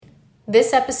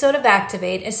This episode of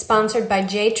Activate is sponsored by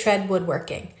J-Tread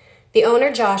Woodworking. The owner,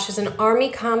 Josh, is an Army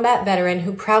combat veteran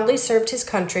who proudly served his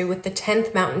country with the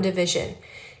 10th Mountain Division.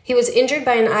 He was injured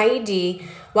by an IED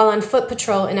while on foot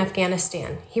patrol in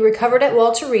Afghanistan. He recovered at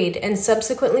Walter Reed and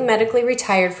subsequently medically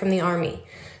retired from the Army.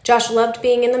 Josh loved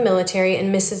being in the military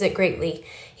and misses it greatly.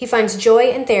 He finds joy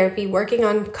in therapy working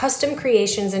on custom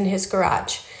creations in his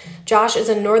garage. Josh is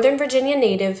a Northern Virginia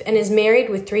native and is married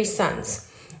with 3 sons.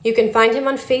 You can find him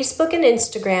on Facebook and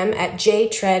Instagram at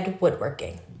J-Tread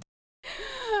Woodworking.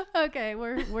 Okay,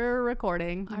 we're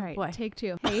recording. All right, What? take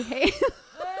 2. Hey.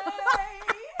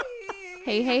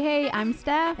 Hey, I'm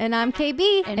Steph. And I'm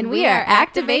KB, and we are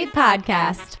Activate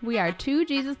Podcast. We are 2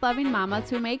 Jesus-loving mamas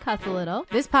who may cuss a little.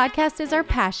 This podcast is our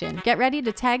passion. Get ready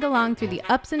to tag along through the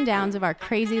ups and downs of our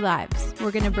crazy lives. We're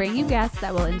going to bring you guests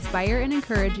that will inspire and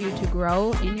encourage you to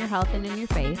grow in your health and in your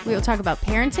faith. We will talk about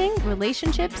parenting,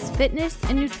 relationships, fitness,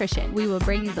 and nutrition. We will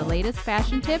bring you the latest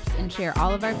fashion tips and share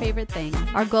all of our favorite things.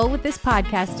 Our goal with this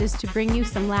podcast is to bring you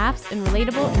some laughs and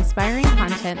relatable, inspiring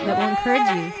content that will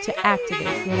encourage you to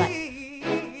activate your life.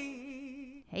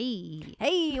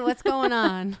 Hey, what's going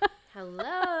on? Hello.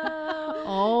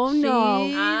 Oh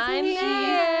no, I'm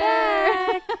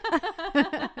back.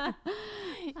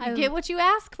 You get what you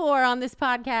ask for on this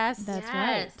podcast. That's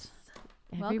right.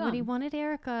 Everybody Welcome. wanted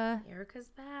Erica, Erica's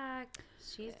back.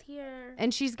 She's here.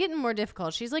 and she's getting more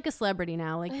difficult. She's like a celebrity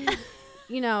now. Like,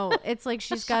 you know, it's like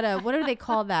she's got a, what do they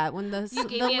call that when the You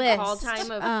gave the me list. a call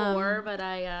time of 4, but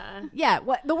I Yeah,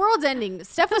 what the world's ending.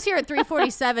 Steph was here at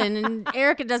 3:47, and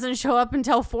Erica doesn't show up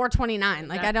until 4:29.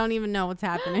 Like, I don't even know what's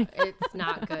happening. it's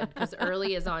not good because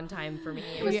early is on time for me.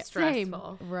 It was Yeah,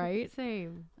 stressful. Right?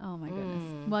 Same. Oh my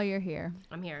goodness. Well, you're here.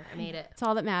 I'm here. I made it. It's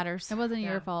all that matters. It wasn't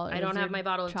Yeah. your fault. It I was don't have your my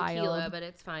bottle of child. tequila, but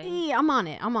it's fine. Yeah, I'm on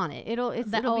it. It'll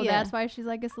be that's why she's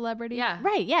like a celebrity? Yeah.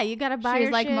 right. Yeah, you gotta buy She's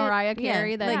her like shit. Mariah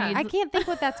Carey that like, needs- I can't think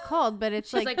what that's called, but it's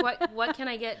She's like, what can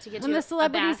I get to get when you the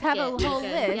celebrities a have a basket? whole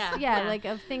Because- list, yeah, like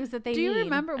of things that they Do you need.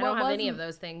 remember I what don't have was any of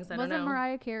those things. I don't Wasn't know.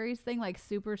 Mariah Carey's thing like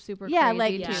super Yeah, crazy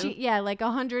like too? like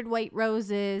 100 white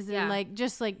roses and Yeah. like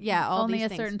just like all Only these a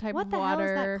things. certain type what of the hell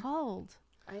is water. that called?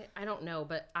 I don't know,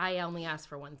 but I only asked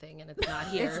for one thing, and it's not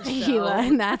here. It's tequila, so.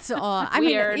 and that's all. I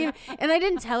Weird. mean, and I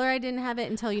didn't tell her I didn't have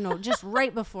it until just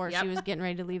right before Yep. she was getting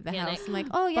ready to leave the Panic. house. I'm like,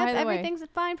 oh yeah, By the way- everything's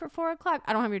fine for 4:00.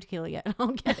 I don't have your tequila yet. I'll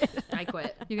get it. I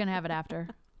quit. You're going to have it after.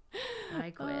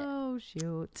 I quit. Oh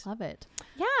shoot. Love it.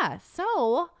 Yeah.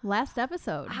 So, Last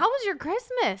episode. how was your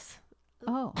Christmas?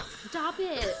 Oh. Stop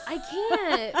it. I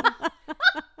can't.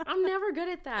 I'm never good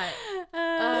at that.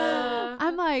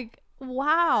 I'm like,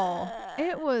 wow.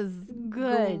 It was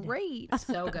Good. great.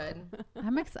 So good.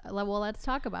 I'm excited. Well, let's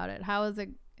talk about it. How is it?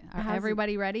 Are How's it-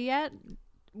 everybody ready yet?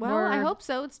 Well, I Or- hope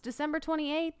so. It's December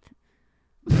 28th.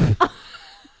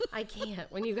 I can't.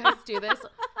 When you guys do this,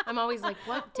 I'm always like,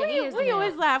 what day is we it?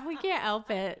 always laugh. We can't help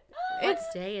it. What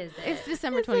day is it? It's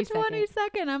December It's the 22nd.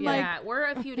 22nd. I'm like, yeah, we're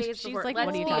a few days She's before. like, Let's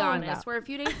what are you be talking honest. about? We're a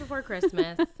few days before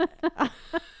Christmas.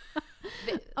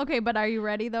 okay, but are you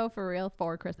ready though for real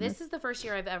for Christmas? This is the first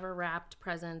year I've ever wrapped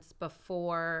presents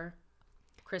before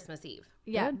Christmas Eve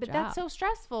Yeah, Good but that's job. so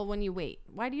stressful when you wait.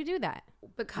 Why do you do that?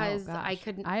 because Oh, I gosh.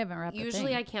 couldn't. I haven't wrapped.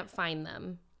 Usually I can't find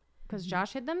them. Because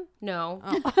Josh hid them? No,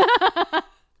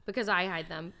 because I hide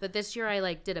them. But this year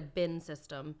I did a bin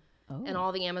system. And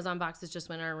all the Amazon boxes just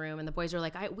went in our room, and the boys were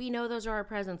like, "We know those are our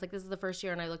presents. Like, this is the first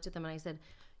year." And I looked at them and I said,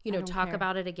 "You know, don't talk care."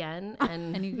 about it again."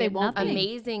 And, and you They get won't nothing.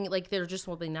 amazing. Like, there just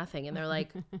will be nothing. And they're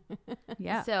like,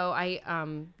 Yeah. so I,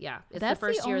 it's That's the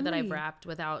first the year that I've only- wrapped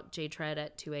without J-Tread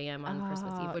at 2 a.m. on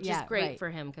Christmas Eve, which yeah, is great right. for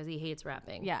him because he hates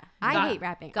wrapping. Yeah. I hate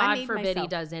wrapping. I God made forbid he myself-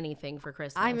 does anything for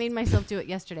Christmas. I made myself do it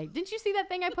yesterday. Didn't you see that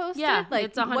thing I posted? Yeah, like,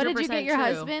 it's what did you 100% get your true.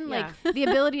 husband? Yeah. Like the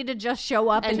ability to just show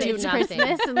up and, And do it's nothing.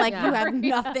 Christmas and like Yeah. you have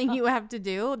nothing you have to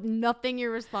do, nothing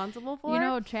you're responsible for. You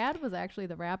know, Chad was actually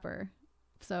the rapper,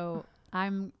 so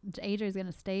AJ's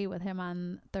gonna stay with him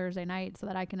on Thursday night so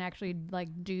that I can actually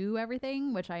do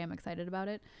everything, which I am excited about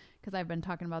it because I've been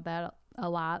talking about that a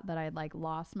lot, that I'd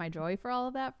lost my joy for all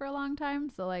of that for a long time.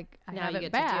 So I now have you it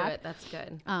get back. to do it. That's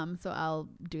good. So I'll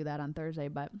do that on Thursday,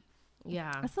 but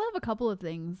Yeah. I still have a couple of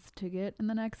things to get in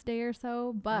the next day or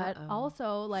so, but Uh-oh.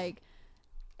 also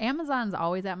Amazon's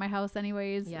always at my house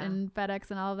anyways, Yeah. and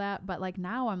FedEx and all of that. But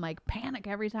now I'm panic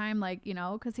every time,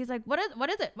 because he's like, what is it? What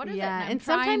is it? yeah, I'm and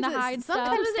trying sometimes to hide stuff.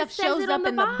 sometimes It stuff says shows it up on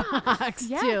in the the box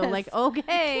too. Yes. Like,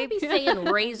 okay, Be saying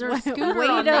razor scooter way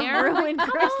on to there. ruin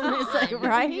Come Christmas, on. like,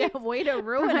 right? Yeah, way to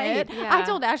ruin Right? it. Yeah. I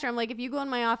told Asher, I'm like, if you go in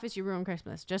my office, you ruin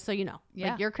Christmas. Just so you know,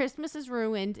 Yeah. like your Christmas is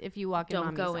ruined if you walk in. Don't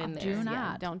Mommy's go in office. there. Do Yeah,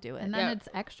 not. don't do it. And then Yeah. it's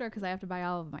extra because I have to buy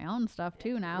all of my own stuff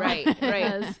too now. Right.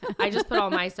 Because- I just put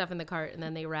all my stuff in the cart and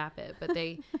then they wrap it. But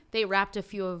they wrapped a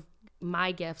few of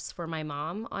my gifts for my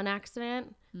mom on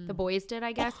accident. The boys did,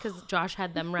 I guess, because Josh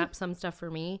had them wrap some stuff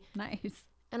for me. Nice.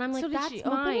 And I'm like, So did she that's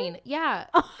open mine. Yeah.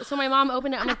 So my mom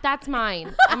opened it. I'm like, that's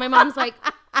mine. And my mom's like,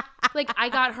 I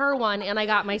got her one and I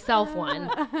got myself one.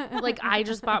 Like, I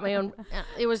just bought my own.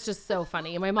 It was just so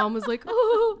funny. And my mom was like,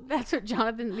 oh. That's what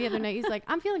Jonathan the other night, he's like,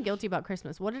 I'm feeling guilty about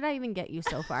Christmas. What did I even get you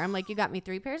so far? I'm like, you got me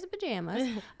 3 pairs of pajamas,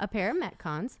 a pair of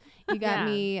Metcons, you got Yeah.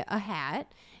 me a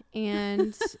hat,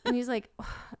 and he's like,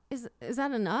 is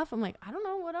that enough? I'm like, I don't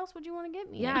know. What else would you want to get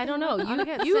me? Yeah, I don't know.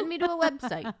 You send me to a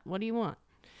website. What do you want?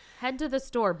 Head to the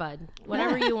store, bud.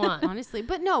 Whatever you want. Honestly.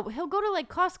 But no, he'll go to like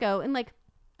Costco and like,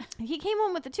 he came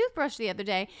home with a toothbrush the other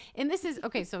day, and this is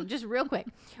okay. So just real quick,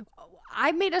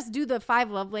 I made us do the 5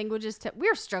 love languages. We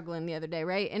were struggling the other day,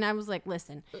 right? And I was like,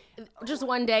 listen, Just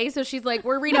one day. So she's like,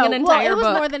 we're reading an well, entire it was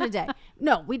book. more than a day.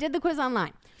 No, we did the quiz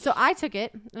online. So I took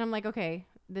it, and I'm like, okay,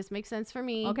 this makes sense for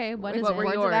me. Okay, what is What it? were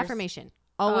Words of yours? affirmation.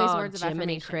 Always Oh, words of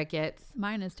Jiminy affirmation. Crickets.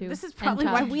 Mine is too. This is And probably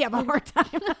why touch. we have a hard time.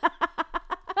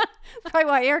 Probably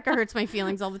why Erica hurts my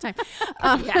feelings all the time.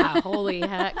 Yeah, holy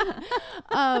heck.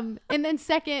 And then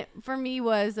second for me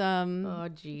was Oh,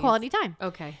 geez. quality time.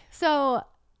 Okay. So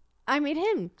I made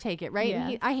him take it, right?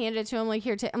 And Yes. I handed it to him like,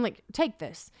 here, I'm like, take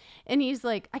this. And he's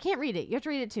like, I can't read it. You have to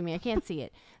read it to me. I can't see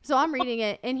it. So I'm reading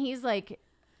it, and he's like,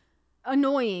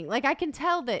 annoying. Like, I can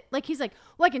tell that, like, he's like,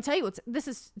 well, I can tell you this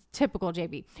is typical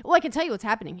JB. Well, I can tell you what's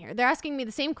happening here. They're asking me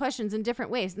the same questions in different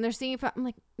ways, and they're seeing if I'm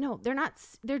like, no, they're not.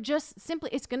 They're just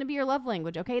simply, it's going to be your love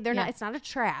language. Okay. They're Yeah. not, it's not a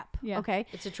trap. Yeah. Okay.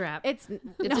 It's a trap. It's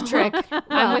a trick.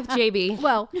 I'm with JB.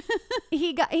 Well,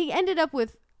 he ended up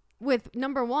with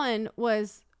number 1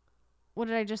 was, what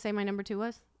did I just say my number 2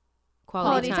 was?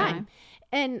 Quality time.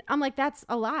 And I'm like, that's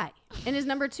a lie. And his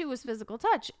number 2 was physical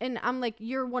touch. And I'm like,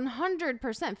 you're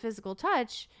 100% physical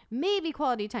touch, maybe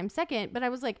quality time second. But I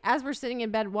was like, as we're sitting in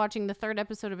bed watching the 3rd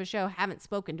episode of a show, haven't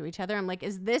spoken to each other. I'm like,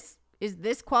 is this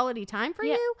quality time for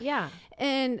you? Yeah.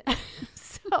 And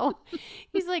so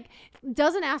he's like,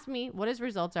 doesn't ask me what his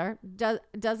results are,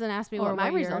 doesn't ask me Or what my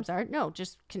what results yours. are. No,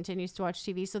 just continues to watch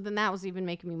TV. So then that was even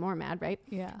making me more mad, right?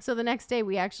 Yeah. So the next day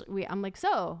I'm like,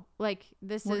 so like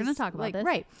this We're is gonna talk about like, this.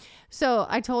 right. So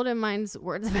I told him mine's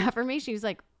words of affirmation. He's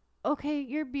like, okay,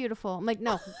 you're beautiful. I'm like,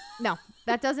 no,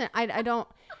 that doesn't,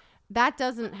 that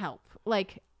doesn't help.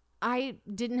 Like, I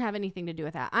didn't have anything to do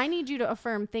with that. I need you to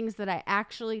affirm things that I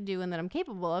actually do and that I'm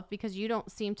capable of, because you don't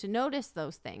seem to notice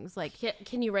those things. Like,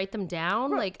 Can you write them down?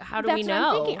 Like, how do that's we what know?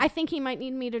 I'm thinking. I think he might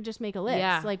need me to just make a list.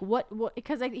 Yeah. Like what,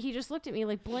 because he just looked at me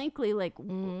like blankly, like,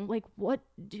 Mm-hmm. like, what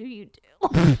do you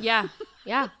do? Yeah.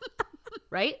 Yeah.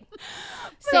 Right?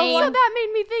 So Same. that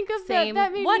made me think of Same. that.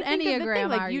 That made What me think of the thing. Enneagram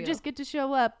Like, are you you? just get to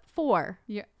show up 4.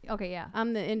 You're, okay, yeah.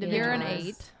 I'm the individual. You're an Yes.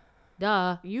 8.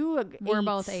 Duh. You We're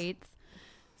both 8s.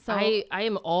 So I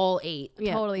am all 8.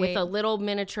 Yeah. totally With 8. a little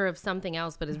miniature of something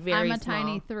else, but it's very I'm a small.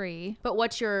 tiny 3. But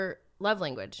what's your love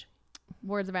language?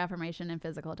 Words of affirmation and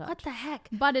physical touch. What the heck?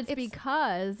 But it's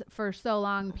because for so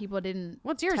long people didn't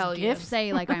What's yours? Tell you. Gifts.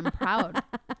 say like I'm proud.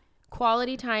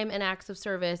 Quality time and acts of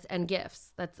service and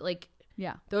gifts. That's like,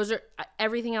 Yeah. those are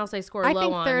everything else I score I low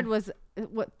think on.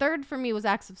 third for me was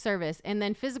acts of service, and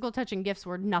then physical touch and gifts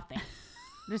were nothing,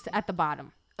 just at the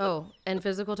bottom. Oh, and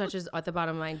physical touch is at the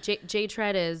bottom of mine. J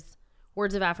Tread is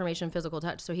words of affirmation, physical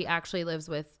touch. So he actually lives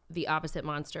with the opposite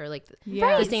monster, like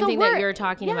Yeah. the same So thing that we're- you're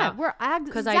talking yeah, about. We're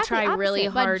Because I exactly try really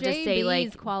opposite. hard but to say,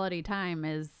 like, quality time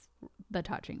is the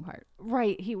touching part.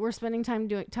 Right, we're spending time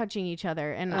touching each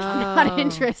other, and I'm not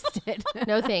interested.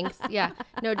 no thanks. Yeah.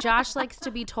 No, Josh likes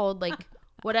to be told, like,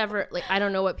 whatever. Like, I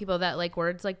don't know what people that like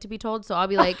words like to be told. So I'll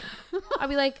be like,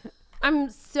 I'm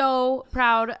so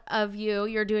proud of you.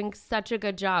 You're doing such a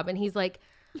good job. And he's like,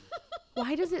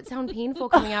 why does it sound painful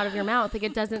coming out of your mouth? Like,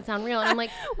 it doesn't sound real. And I'm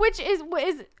like, Which is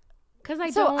because I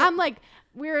so don't. I'm like,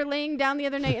 we were laying down the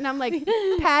other night, and I'm like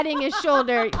patting his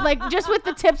shoulder, like just with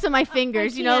the tips of my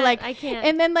fingers, you know, can't, like I can't.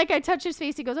 And then like I touch his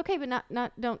face. He goes, okay, but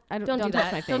don't Don't do touch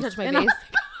that. my face. Don't touch my And I'm face.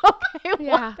 like, okay,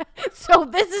 Yeah. So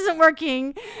this isn't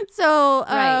working. So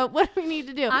Right. what do we need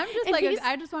to do? I'm just And like he's-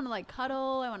 I just want to like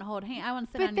cuddle. I want to hold hand. I want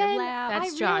to sit But on then your lap.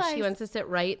 That's I Josh. He realized- wants to sit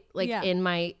right, like, Yeah. in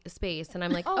my space. And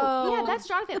I'm like, Oh, yeah, that's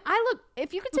Jonathan.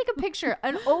 If you could take a picture,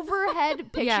 an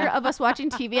overhead picture Yeah. of us watching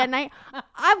TV at night,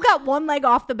 I've got one leg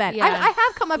off the bed. Yeah. I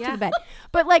have come up to Yeah. the bed,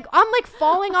 but like I'm like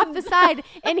falling off the side,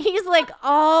 and he's like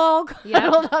all Yeah.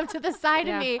 cuddled up to the side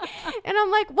Yeah. of me, and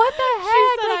I'm like, what the heck?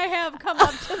 She said Like, I have come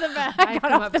up to the bed. I I've got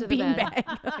come off up the to the bed.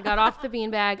 beanbag. I got off the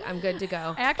beanbag. I'm good to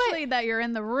go. Actually, that you're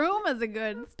in the room is a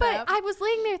good step. But I was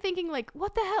laying there thinking, like,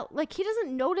 what the hell? Like, he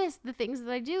doesn't notice the things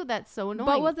that I do. That's so annoying.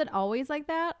 But was it always like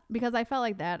that? Because I felt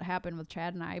like that happened with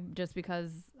Chad and I just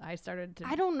because I started to.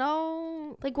 I don't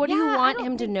know. Like, what do Yeah, you I want don't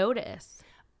him to think- notice?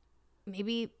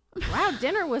 maybe, wow,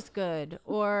 dinner was good.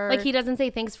 Or Like he doesn't say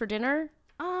thanks for dinner?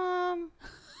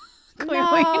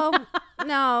 Clearly.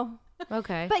 No.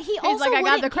 Okay. But he also like, I got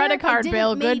wouldn't the care credit if I card didn't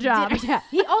bill. Good make job. dinner. Yeah.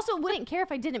 He also wouldn't care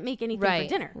if I didn't make anything right,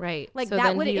 for dinner. right. Like so that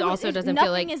then would he it also was, doesn't nothing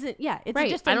feel like isn't it's right.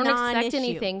 just a I don't expect non-issue.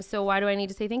 anything, so why do I need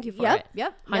to say thank you for Yep, it?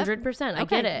 yep, 100%. I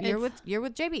Okay, get it. You're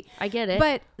with JB. I get it.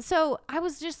 But so I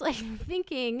was just like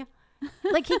thinking,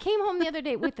 like he came home the other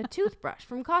day with a toothbrush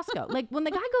from Costco. Like when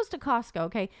the guy goes to Costco,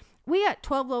 okay, we got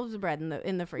 12 loaves of bread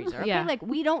in the freezer. Okay, Yeah. like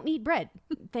we don't need bread.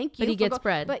 Thank you. But he gets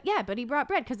bread. But but he brought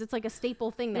bread because it's like a staple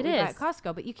thing that It we buy is. at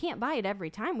Costco. But you can't buy it every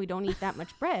time. We don't eat that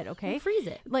much bread. Okay, You freeze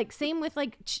it. Like same with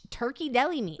like turkey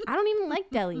deli meat. I don't even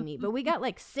like deli meat, but we got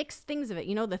like 6 things of it.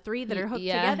 You know, the 3 that are hooked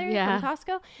Yeah, together yeah. from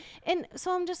Costco. And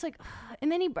so I'm just like,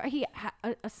 and then he had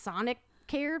a Sonic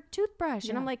Care toothbrush,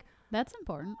 and I'm like, That's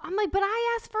important. but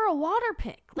I asked for a water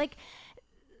pick. Like,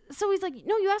 so he's like,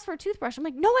 no, you asked for a toothbrush. I'm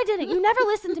like, no, I didn't. You never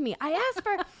listened to me. I asked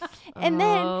for, and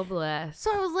then, Oh, bless.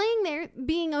 so I was laying there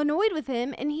being annoyed with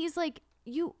him, and he's like,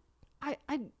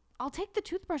 I'll take the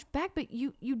toothbrush back, but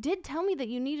you did tell me that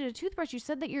you needed a toothbrush. You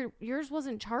said that yours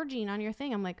wasn't charging on your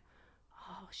thing. I'm like,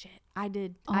 oh shit, I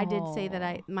did say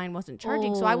that mine wasn't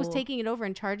charging. So I was Oh. taking it over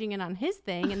and charging it on his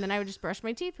thing, and then I would just brush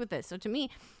my teeth with it. So to me,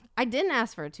 I didn't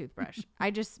ask for a toothbrush.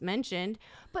 I just mentioned,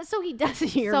 but so he does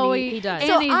hear So me. He does.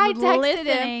 So And he's I texted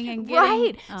listening him, and getting-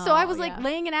 right. So I Oh, was like yeah.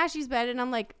 laying in Ashley's bed, and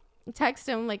I'm like, text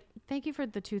him like, thank you for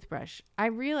the toothbrush. I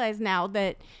realize now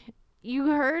that you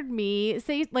heard me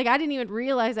say, like, I didn't even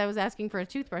realize I was asking for a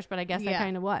toothbrush, but I guess I Yeah.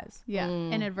 kind of was. Yeah,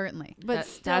 inadvertently. But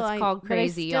still, that's called but I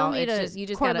crazy, still y'all. need It's a just you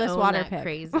just gotta cordless own water that pick.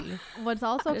 crazy. What's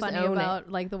also Just funny own it. about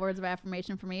like the words of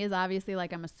affirmation for me is obviously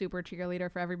like I'm a super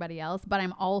cheerleader for everybody else, but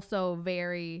I'm also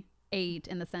very 8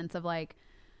 in the sense of like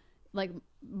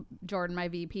Jordan, my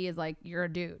VP, is like, you're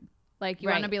a dude. Like you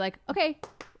want to Right. be like, okay,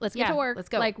 let's get Yeah, to work. let's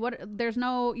go. Like what? There's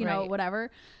no, Right.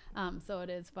 whatever. So it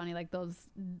is funny, like those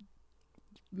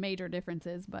major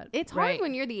differences, but It's hard Right.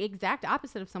 when you're the exact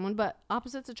opposite of someone, but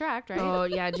opposites attract, right? Oh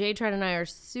yeah, Jay Tread and I are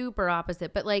super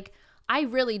opposite, but like I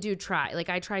really do try. Like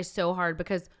I try so hard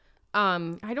because I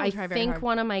don't try very think hard.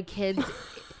 one of my kids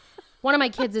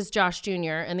is Josh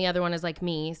Jr. and the other one is like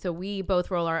me, so we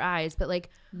both roll our eyes. But like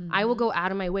I will go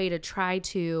out of my way to try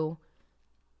to,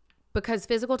 because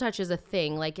physical touch is a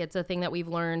thing. Like it's a thing that we've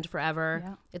learned forever.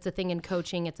 Yeah. It's a thing in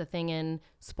coaching. It's a thing in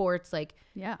sports. Like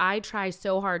Yeah. I try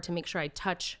so hard to make sure I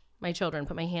touch my children,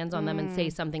 put my hands on them and say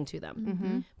something to them.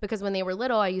 Mm-hmm. Because when they were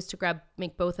little, I used to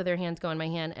make both of their hands go in my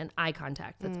hand and eye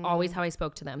contact. That's always how I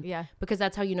spoke to them. Yeah. Because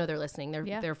that's how you know they're listening.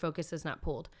 Their focus is not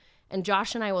pulled. And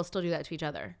Josh and I will still do that to each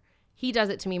other. He does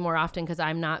it to me more often because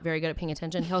I'm not very good at paying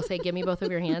attention. He'll say, give me both of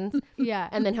your hands. Yeah.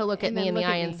 And then he'll look at And me then in the look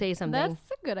at eye me. and say something.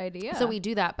 that's a good idea. So we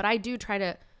do that. But I do try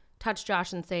to touch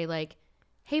Josh and say like,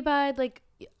 hey, bud, like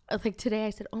today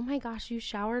I said, oh my gosh, you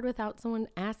showered without someone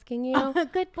asking you.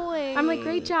 Good boy. I'm like,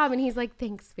 great job. And he's like,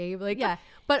 thanks, babe. Like, Yeah.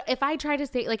 But if I try to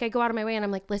say, like, I go out of my way and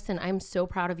I'm like, listen, I'm so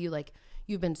proud of you. Like,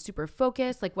 you've been super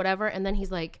focused, like, whatever. And then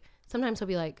he's like, sometimes he'll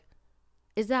be like,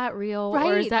 is that real? Right.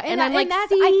 Or is that, and I'm and like, that's,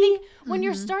 see? I think when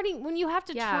you're starting, when you have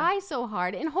to Yeah. try so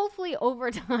hard, and hopefully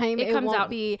over time it comes won't out.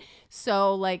 be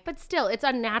so like, But still, it's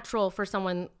unnatural for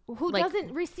someone who like,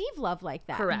 doesn't receive love like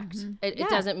that? correct. It Yeah.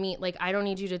 doesn't mean like I don't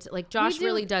need you to like Josh do-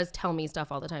 really does tell me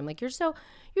stuff all the time. Like you're so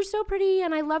pretty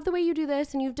and I love the way you do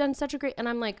this and you've done such a great and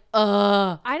I'm like,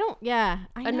 I don't, yeah.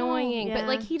 I know, annoying. But yeah.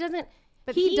 like he doesn't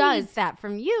But he does needs that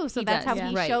from you. So He that's does, how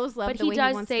he right. shows love But the he way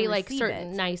does he wants say to like receive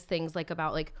certain it. nice things like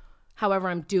about like however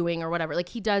I'm doing or whatever. Like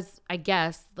he does, I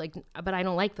guess, like but I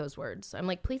don't like those words. I'm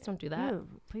like, please don't do that. Ew,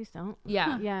 please don't.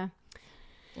 Yeah. Yeah.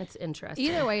 It's interesting.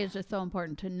 either way, it's just so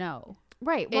important to know.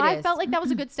 Right. It Well, I is. felt like that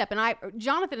was a good step. And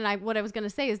Jonathan and I, what I was going to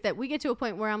say is that we get to a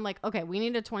point where I'm like, okay, we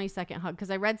need a 20-second hug. Because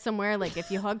I read somewhere, like, if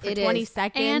you hug for It 20 is.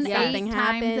 seconds, And Yes. 8 something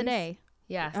times happens. a day.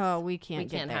 Yes. Oh, we can't we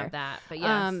get can't there. have that. But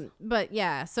yes. But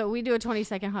yeah, so we do a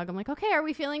 20-second hug. I'm like, okay, are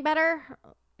we feeling better?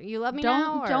 You love me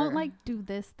now? Don't or- like do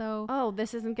this though. Oh,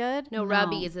 this isn't good? no, no.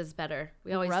 rubbies is better.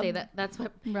 We always say Rub- that. That's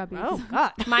what Rubbies. Oh,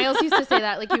 God. Miles used to say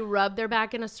that. Like you rub their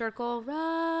back in a circle.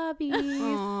 Rubbies.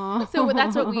 Aw. So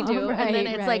that's what we do. and then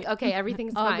Right, it's like, right. okay,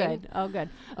 everything's Oh, fine. good. Oh, good.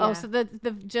 Yeah. Oh, so the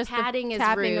just Patting the is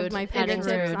tapping rude. of my Petting's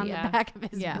fingertips rude, on yeah. the back of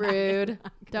his Yeah. back. Rude.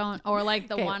 Don't or like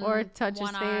the Okay, one or touch his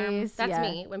one arm. face. That's Yeah.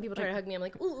 me. When people try to hug me, I'm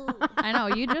like, ooh. I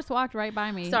know you just walked right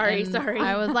by me. Sorry, and sorry.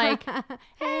 I was like,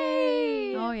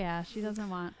 Hey. oh yeah, she doesn't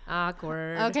want.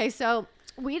 Awkward. Okay, so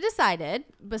we decided,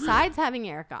 besides having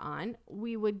Erica on,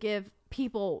 we would give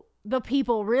the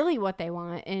people really what they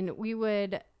want, and we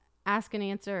would ask and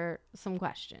answer some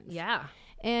questions. Yeah.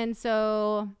 And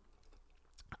so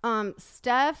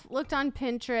Steph looked on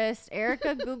Pinterest,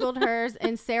 Erica Googled hers,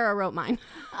 and Sarah wrote mine.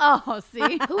 Oh,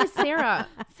 see, Who is Sarah?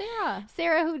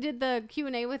 Sarah, who did the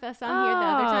Q&A with us on here the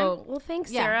other time. Well,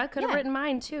 thanks, Yeah. Sarah. Could have Yeah. written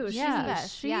mine too. She's the the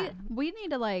best. Yeah. we need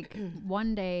to like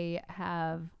one day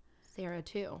have Sarah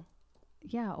too.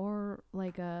 or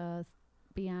like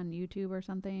be on YouTube or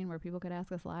something where people could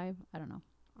ask us live. I don't know.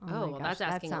 Oh, my well, gosh, that's that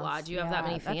asking a lot. sounds- Do you have that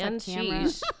many that's a fans? camera.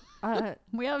 Sheesh.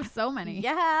 We have so many.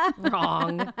 Yeah.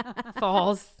 Wrong.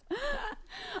 False.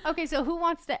 Okay, so who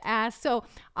wants to ask? So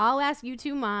I'll ask you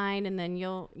two mine, and then you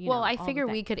Well, know, I all the figure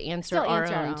things. we could answer Still our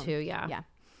answer own too. Yeah. Yeah.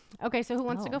 Okay, so who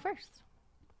wants to Oh. go first?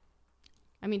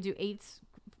 I mean, do eights?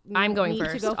 I'm going need to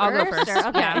first. go I'll go or- first.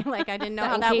 Okay, Yeah. like I didn't know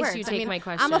how In that case works. you I take mean, my I'm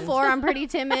a questions. 4. I'm pretty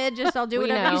timid. Just I'll do We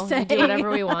whatever know. you say. We do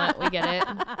whatever we want. We get it.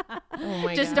 Oh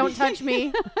my Just God. don't touch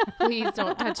me. Please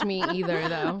don't touch me either,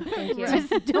 though. Thank you.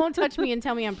 Just don't touch me and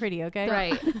tell me I'm pretty. Okay.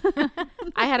 Right.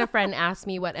 I had a friend ask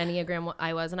me what Enneagram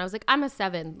I was, and I was like, I'm a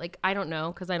 7. Like, I don't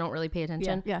know because I don't really pay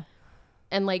attention. Yeah.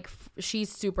 And like,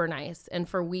 she's super nice. And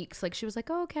for weeks, like, she was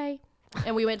like, oh, okay.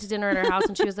 And we went to dinner at her house,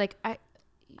 and she was like,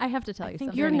 I have to tell you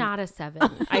something. you're not a 7.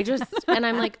 And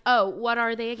I'm like, oh, what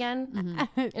are they again?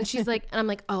 And she's like, and I'm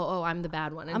like, oh, I'm the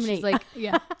bad one. And I'm an she's 8. like,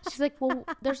 Yeah. she's like, well,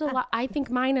 there's a lot. I think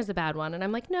mine is a bad one. And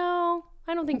I'm like, no,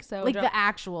 I don't think so. Like Don't- the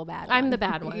actual bad one. I'm the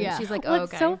bad one. Yeah. And she's like, Well, oh,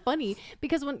 it's okay. so funny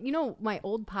because when my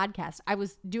old podcast, I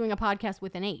was doing a podcast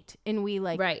with an 8, and we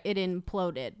Right. it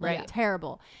imploded, like Right.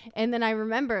 terrible. And then I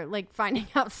remember like finding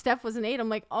out Steph was an 8. I'm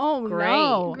like, oh Great.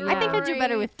 no, I think Yeah. I do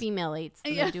better with female 8s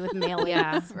than I do with male 8s.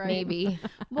 Yeah, Right. maybe.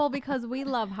 Well, because we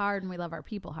love hard and we love our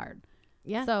people hard.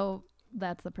 Yeah. So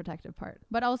that's the protective part.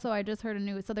 But also, I just heard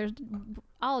so there's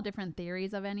all different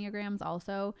theories of Enneagrams.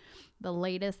 Also, the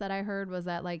latest that I heard was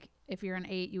that like if you're an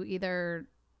 8, you either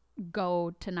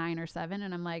go to 9 or 7.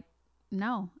 And I'm like,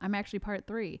 no, I'm actually part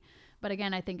 3. But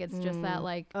again, I think it's just that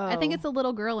like I think Oh. it's a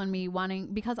little girl in me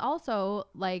wanting, because also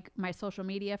like my social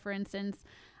media, for instance,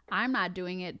 I'm not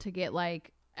doing it to get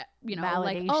like like, oh,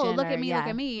 Validation look or- at me, yeah, look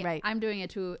at me. right. I'm doing it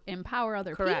to empower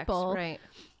other Correct. people. Right.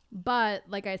 But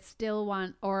like I still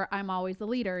want, or I'm always the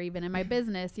leader even in my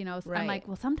business, so I'm Right. like,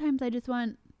 well, sometimes I just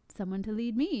want someone to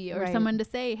lead me or Right. someone to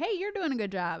say, hey, you're doing a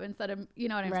good job, instead of, you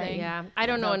know what I'm Right. saying? Yeah. I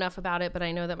don't know enough about it, but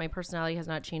I know that my personality has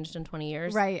not changed in 20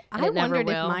 years. Right. And I it never wondered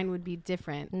if will. mine would be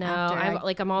different. No,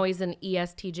 after I'm always an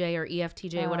ESTJ or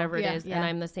EFTJ, Oh, whatever it yeah, is. yeah. And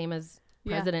I'm the same as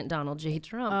Yeah. President Donald J.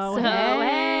 Trump. Oh, So,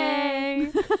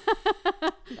 hey.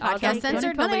 I'll Podcast take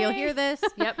censored. 2020. Nobody will hear this.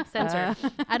 Yep,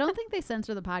 censored. I don't think they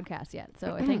censor the podcast yet,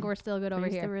 so I think we're still good over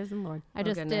Praise the here. risen Lord. I Oh,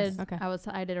 just goodness. did. Okay.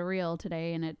 I did a reel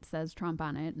today, and it says Trump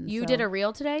on it. And You so- did a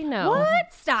reel today? No.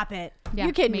 What? Stop it. Yeah,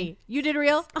 you kidding me. me? You did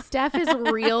real? Steph is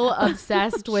real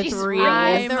obsessed with She's reels.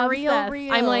 I'm the real obsessed.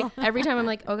 real. I'm like, every time I'm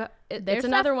like, oh, God, There's it's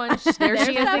another one. There There's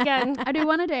she is Steph. again. I do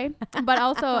one a day, but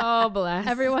also Oh, bless.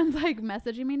 everyone's like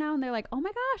messaging me now, and they're like, "Oh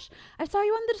my gosh, I saw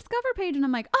you on the Discover page," and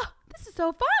I'm like, "Oh, this is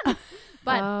so fun!"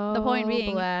 But the point Oh,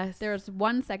 being, bless. there's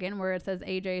 1 second where it says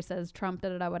AJ says Trump, da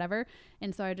da da, whatever,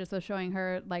 and so I just was showing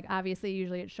her, like, obviously,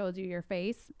 usually it shows you your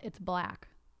face. It's black.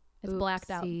 It's blacked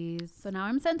out. Oopsies. So now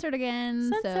I'm censored again.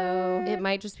 So Censored. It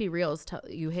might just be reels.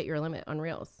 You hit your limit on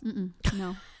reels.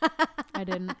 no, I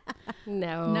didn't.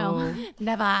 No. No.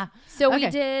 Never. So we Okay.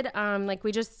 did, like,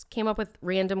 we just came up with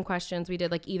random questions. We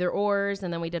did, like, either ors,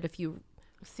 and then we did a few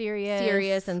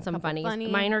serious and some couple funnies. funny.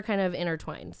 Mine are kind of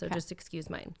intertwined, so just excuse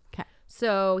mine. 'Kay.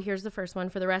 So here's the first one.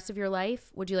 For the rest of your life,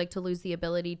 would you like to lose the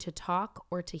ability to talk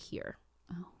or to hear?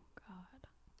 Oh God,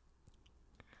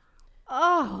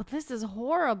 Oh, this is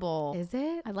horrible. Is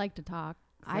it? I like to talk.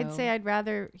 I'd so- say I'd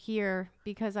rather hear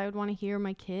because I would want to hear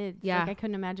my kids. Yeah. Like I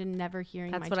couldn't imagine never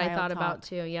hearing That's my what I child thought talk. about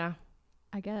too. Yeah.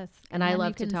 I guess. And I then love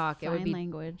you to can talk. It would sign be-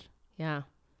 language. Yeah.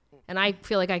 And I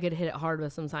feel like I could hit it hard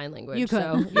with some sign language. You could.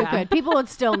 So, You yeah. could. People would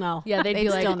still know. Yeah, they'd be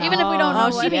like, still know. even if we don't know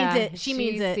Oh, she what- means yeah, it. She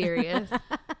means she's it. serious.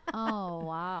 Oh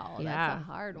wow, Yeah. that's a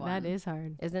hard one. That is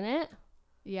hard. Isn't it?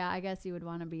 Yeah, I guess you would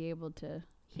want to be able to.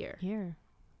 Here. Here.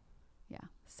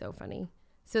 So funny.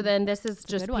 So then this is a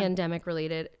just good one. pandemic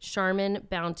related. Charmin,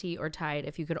 Bounty, or Tide.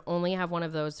 If you could only have one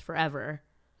of those forever,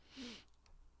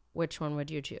 which one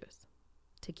would you choose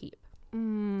to keep?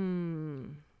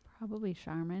 Probably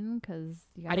Charmin, because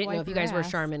I didn't know if you guys were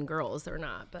Charmin girls or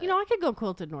not, but You know, I could go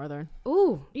Quilted Northern.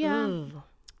 ooh, Yeah. ooh.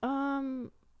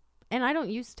 And I don't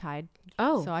use Tide.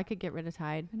 Oh, So I could get rid of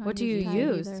Tide. What do you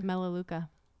use? Melaleuca.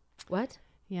 what?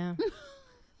 Yeah.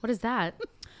 What is that?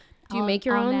 Do you make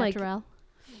your own like? natural?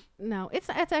 No, it's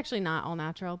actually not all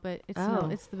natural, but it's Oh.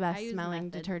 it's the best use smelling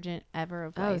Method. detergent ever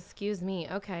of Oh, life. excuse me.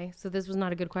 Okay, so this was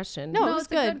not a good question. No, No, it was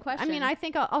it's a good good. I question. mean, I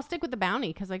think I'll stick with the Bounty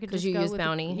because I could 'Cause just you go use with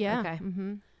Bounty? Yeah. Okay.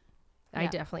 Mm-hmm. I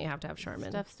definitely have to have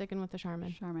Charmin. Stuff sticking with the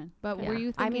Charmin. Charmin. But Yeah. were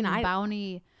you I thinking mean,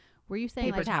 Bounty? Were you saying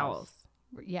Paper like towels.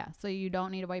 Yeah, so you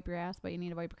don't need to wipe your ass, but you need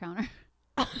to wipe your counter.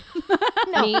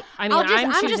 No, I'm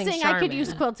I'm choosing just saying Charmin. I could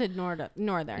use quilted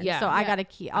northern. Yeah. So I Yeah. gotta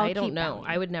keep. I don't keep know. Bounty.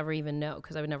 I would never even know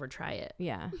because I would never try it.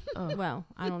 Yeah. Oh. Well,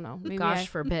 I don't know. Maybe Gosh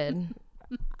forbid.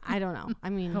 I don't know. I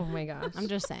mean, Oh my gosh. I'm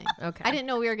just saying. Okay. I didn't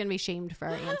know we were gonna be shamed for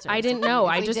our answers. I didn't know.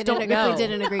 If I we just didn't don't agree- know. If we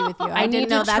didn't agree with you, I, need didn't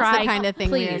know to that's try- the kind of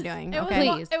thing we were please. doing. It was Okay.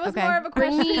 more, Please. it was Okay. more of a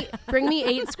Bring question. me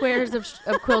 8 squares of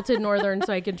quilted northern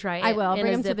so I can try it. I will. I'll in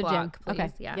bring a them to the gym. Ziploc, please.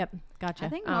 Okay. Yeah. Yep. Gotcha. I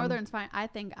think Northern's fine. I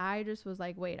think I just was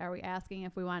like, wait, are we asking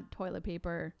if we want toilet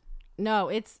paper? No,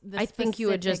 it's the I think you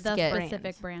would just The get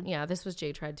specific brand. Yeah, this was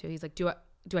Jay tried to. He's like, do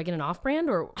I get an off brand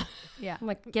or Yeah. I'm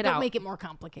like, get Don't out. make it more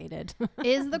complicated.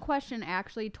 Is the question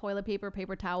actually toilet paper,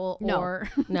 paper towel, No. or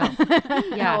No.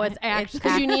 Yeah. no? It's actually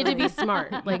because you need to be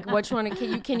smart. Like, which one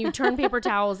can you turn paper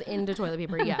towels into toilet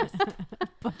paper? Yes.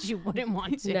 But you wouldn't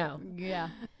want to. No. yeah,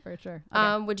 for sure.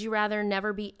 Okay. Would you rather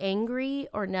never be angry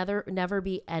or never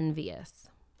be envious?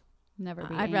 Never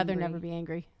be. I'd rather angry. never be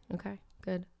angry. Okay,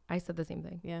 good. I said the same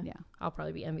thing. Yeah. Yeah. I'll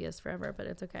probably be envious forever, but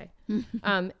it's okay.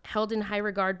 Held in high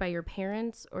regard by your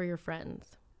parents or your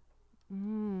friends?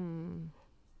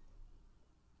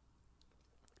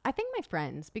 I think my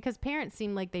friends, because parents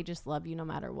seem like they just love you no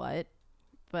matter what,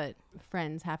 but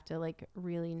friends have to like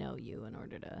really know you in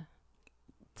order to.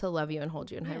 To love you and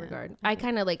hold you in high Yeah, regard. I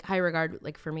kind of like high regard,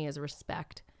 like for me, is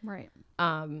respect. Right.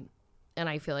 And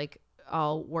I feel like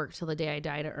I'll work till the day I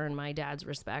die to earn my dad's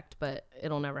respect, but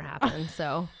it'll never happen.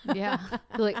 So Yeah.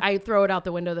 like I throw it out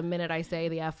the window the minute I say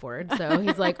the F word. So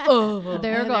he's like, oh,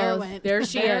 There And goes. went. there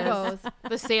she There is, goes.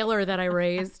 the sailor that I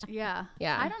raised. Yeah.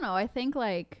 Yeah. I don't know. I think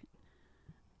like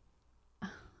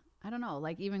I don't know,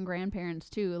 like even grandparents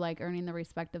too, like earning the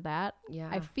respect of that. Yeah.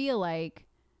 I feel like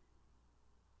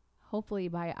hopefully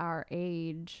by our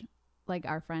age, like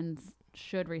our friends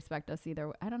should respect us either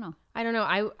way. I don't know. I don't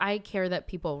know. I care that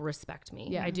people respect me.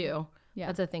 Yeah. I do. Yeah.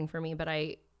 That's a thing for me. But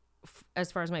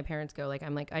as far as my parents go, like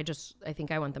I'm like, I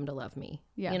think I want them to love me.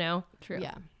 Yeah. You know? True.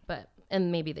 Yeah. And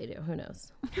maybe they do. Who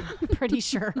knows? Pretty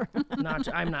sure. I'm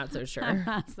not so sure. I'm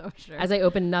not so sure. As I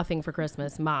open nothing for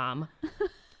Christmas, Mom.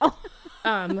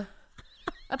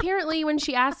 Apparently, when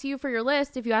she asks you for your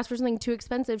list, if you ask for something too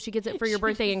expensive, she gets it for your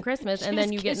birthday and Christmas, and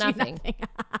then you get nothing.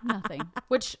 Nothing.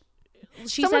 Which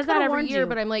she Someone says that could've every warned year, you.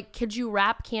 but I'm like, could you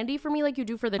wrap candy for me like you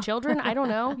do for the children? I don't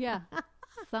know. Yeah.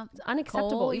 Some Unacceptable.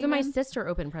 Coal Even my even? sister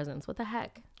opened presents. What the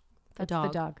heck? The The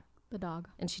dog. the dog.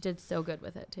 And she did so good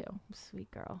with it too. Sweet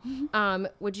girl.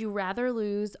 Would you rather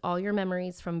lose all your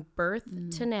memories from birth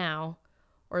to now,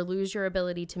 or lose your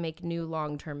ability to make new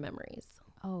long-term memories?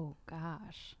 Oh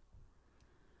gosh.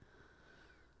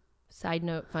 Side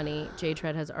note, funny, Jay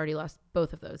Tread has already lost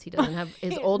both of those. He doesn't have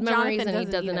his old memories Jonathan and he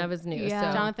doesn't doesn't either. have his new.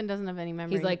 Yeah. So Jonathan doesn't have any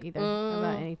memory like, either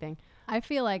about anything. I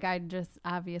feel like I just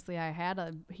obviously I had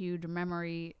a huge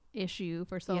memory issue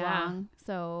for so Yeah. long.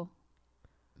 So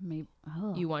maybe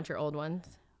you want your old ones?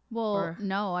 well or-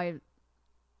 no,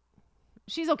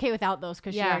 She's okay without those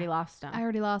because she Yeah. already lost them. I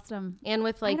already lost them. And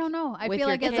with like, I don't know. I with feel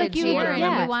your like it's kids, like you you wanna and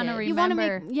remember you want to kids. You want to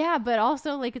remember. make, yeah, but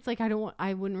also like it's like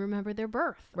I wouldn't remember their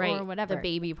birth right, or whatever. the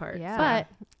baby parts. Yeah. But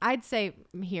I'd say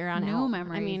here on New out. I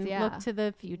memories, mean, yeah. look to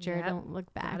the future. Yep. Don't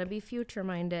look back. Gotta be future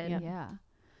minded. Yep. Yeah.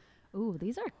 Ooh,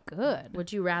 these are good.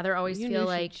 Would you rather always You knew feel she'd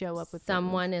like show up with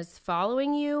someone is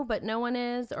following you but no one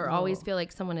is, or always Oh. feel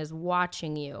like someone is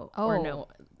watching you, or Oh. no,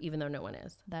 even though no one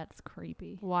is? That's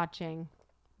creepy. Watching,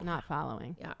 not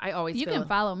following. Yeah, I always You feel can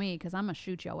follow me because I'm gonna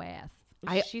shoot your ass.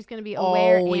 She's gonna be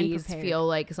aware and always prepared. feel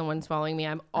like someone's following me.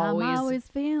 I'm I'm always always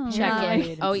feeling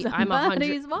checking. like Oh, I'm 100.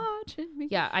 somebody's watching me.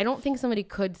 Yeah, I don't think somebody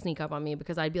could sneak up on me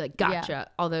because I'd be like, gotcha.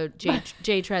 Although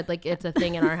Jay Tread, like, it's a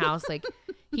thing in our house. Like,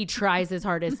 he tries his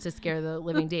hardest to scare the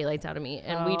living daylights out of me.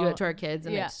 And we do it to our kids,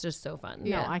 and Yeah. it's just so fun.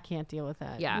 No, I can't deal with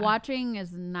that. Yeah. Watching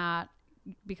is not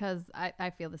because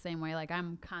I feel the same way. Like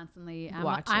I'm constantly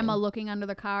Watching. I'm a looking under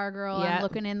the car girl. Yeah. I'm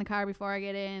looking in the car before I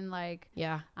get in. Like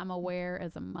Yeah. I'm aware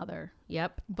as a mother.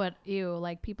 Yep. But ew,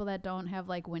 like people that don't have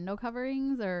like window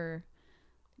coverings or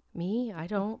Me? I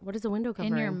don't. What is a window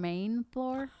covering? in your main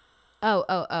floor.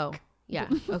 Oh. Yeah.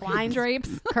 Okay. Blinds,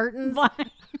 Drapes. curtains.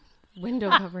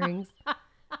 Window coverings.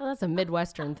 Oh, that's a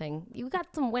Midwestern thing. You got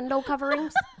some window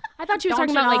coverings? I thought you were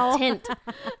talking Don't you about know? like tint.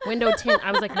 Window tint.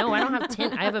 I was like, no, I don't have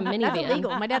tint. I have a minivan. That's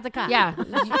illegal. My dad's a cop. Yeah.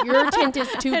 Your tint is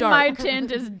too And dark. my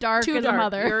tint is dark Too as dark. a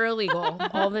mother. You're illegal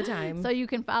all the time. So you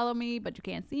can follow me, but you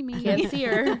can't see me. Can't see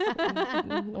her.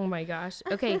 Oh my gosh.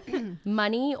 Okay.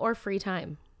 Money or free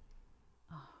time?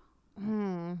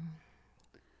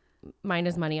 Mine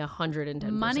is money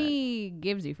 110%. Money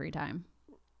gives you free time.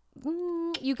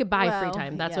 you could buy free Well,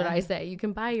 time. That's yeah. what I say. You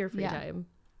can buy your free Yeah. time.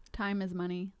 Time is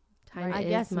money. Time I is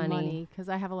guess money. money because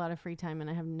I have a lot of free time and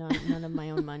I have none of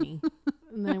my own money,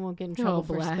 and then I won't get in trouble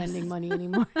for bless. spending money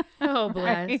anymore. Oh,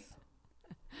 bless. Right.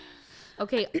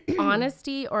 Okay,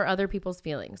 honesty or other people's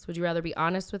feelings? Would you rather be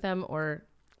honest with them or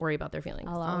worry about their feelings?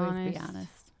 I'll always be Honest.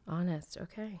 honest. Honest.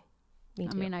 Okay. Me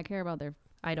too. I mean, I care about their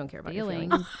I don't care about your feelings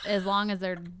feelings. as long as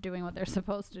they're doing what they're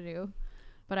supposed to do.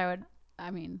 But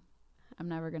I'm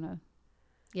never gonna.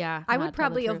 Yeah. I Not would tell the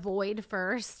probably truth. avoid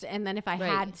first, and then if I Right.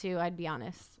 had to, I'd be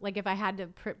honest. Like if I had to,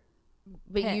 But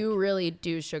pick. you really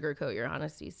do sugarcoat your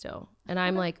honesty still. And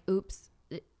I'm like, oops,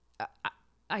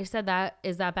 I said that.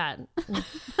 Is that bad?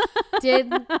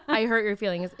 Did I hurt your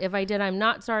feelings? If I did, I'm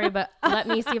not sorry, but let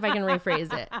me see if I can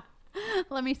rephrase it.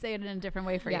 Let me say it in a different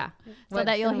way for Yeah. you, so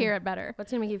that you'll hear it better.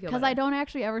 What's going to make you feel Because better? I don't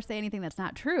actually ever say anything that's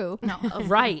not true. No,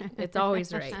 Right. It's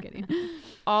always right. Just kidding.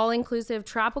 All-inclusive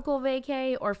tropical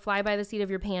vacay or fly by the seat of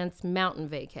your pants mountain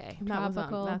vacay?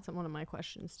 Tropical. that's one of my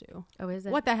questions too. Oh, is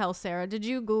it? What the hell, Sarah? Did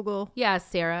you Google? Yeah,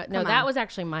 Sarah. No, Come that on. was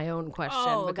actually my own question.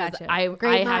 Oh, because gotcha. I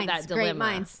Great had minds, that dilemma. Great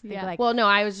minds. They'd be Yeah. like, Well, no,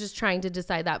 I was just trying to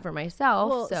decide that for myself.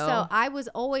 well, so so I was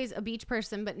always a beach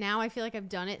person, but now I feel like I've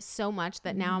done it so much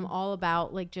that now I'm all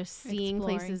about like just seeing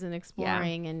Exploring. places and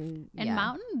exploring and And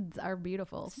mountains are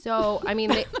beautiful. So, I mean,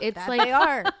 it's that like they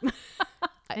are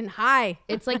and high.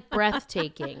 it's like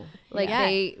breathtaking. Like Yeah.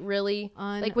 they really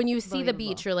like when you see the beach,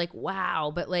 Unbelievable. you're like,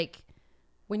 wow. But like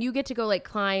when you get to go like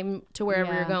climb to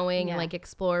wherever you're Yeah, going yeah. and like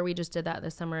explore, we just did that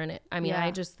this summer, and I Yeah. I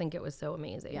just think it was so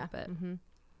amazing. Yeah. But Mhm.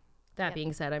 that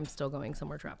being said, I'm still going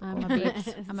somewhere tropical. I'm a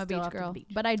beach. I'm a Still beach off to the girl, beach.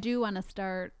 but I do want to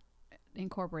start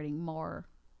incorporating more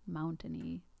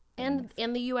mountainy. and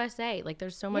the USA, like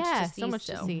there's so much to see. so much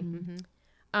still. to see.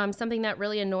 Mhm. Something that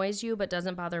really annoys you but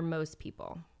doesn't bother most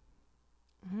people.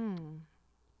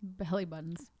 Belly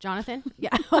buttons. Jonathan?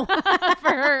 Yeah. For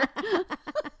her.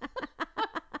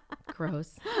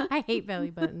 Gross. I hate belly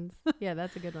buttons. Yeah,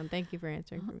 that's a good one. Thank you for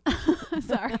answering for me.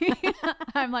 Sorry.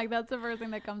 I'm like, that's the first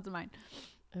thing that comes to mind.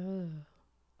 Ugh.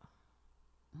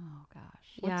 Oh,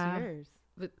 gosh. What's Yeah. yours?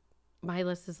 My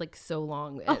list is like so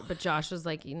long, but Josh was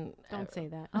like, Don't say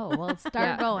that. Oh, well, start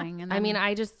Yeah. going. And I then, mean,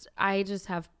 I just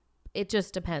have, it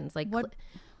just depends. Like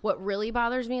what really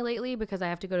bothers me lately, because I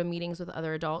have to go to meetings with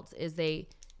other adults, is they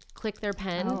click their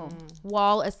pen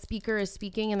while a speaker is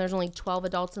speaking and there's only 12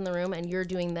 adults in the room and you're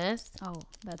doing this. oh,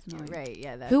 that's annoying. Right.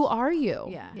 Yeah. That's, Who are you?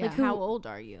 Yeah. Yeah. Like, how old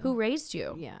are you? Who raised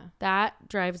you? Yeah. That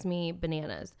drives me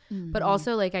bananas. But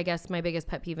also, like, I guess my biggest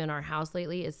pet peeve in our house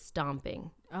lately is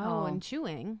stomping. Oh, Oh. and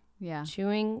chewing. Yeah.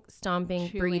 Chewing, stomping,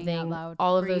 Chewing out breathing, loud.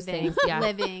 all of those Breathing. things. Yeah.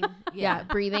 Living. Yeah,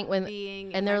 breathing when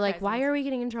Being. and they're like, exercising. why are we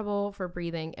getting in trouble for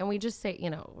breathing? And we just say,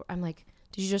 I'm like,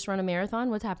 did you just run a marathon?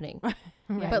 What's happening?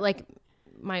 Right. But like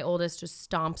my oldest just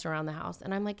stomps around the house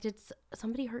and I'm like, did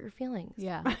somebody hurt your feelings?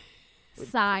 Yeah.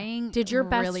 Sighing. Did your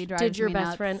best really drives did your me best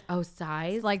nuts. friend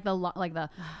sighs? It's like the like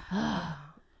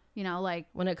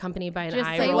when accompanied by an just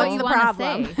eye say roll? what you the want to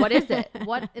problem? say. What is it?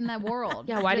 What in the world?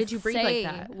 Yeah, why did Just you breathe like say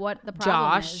that? What the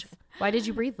problem Josh, is. why did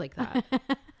you breathe like that?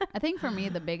 I think for me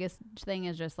the biggest thing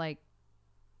is just like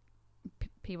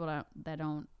people that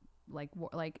don't like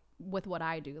with what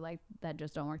I do, like that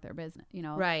just don't work their business,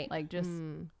 Right. Like just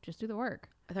do the work.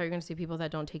 I thought you were going to see people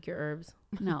that don't take your herbs.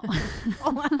 No.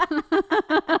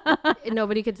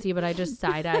 Nobody could see, but I just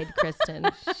side-eyed Kristen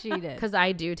She did. because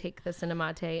I do take the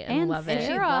Cinemate and love Sarah, it.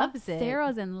 She loves it.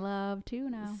 Sarah's in love too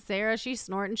now. Sarah, she's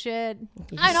snorting shit.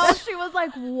 I know. She was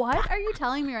like, "What are you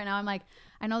telling me right now?" I'm like,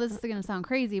 "I know this is going to sound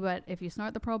crazy, but if you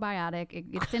snort the probiotic,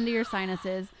 it gets into your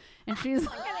sinuses." And she's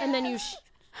like, And then you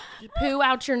poo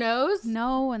out your nose?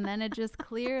 "No," and then it just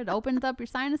cleared, opens up your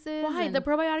sinuses. Why? and- The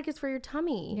probiotic is for your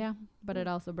tummy. yeah, but it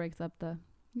also breaks up the,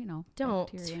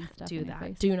 Don't bacteria and stuff do in your that.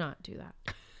 face. Do not do that.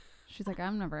 She's like,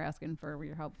 "I'm never asking for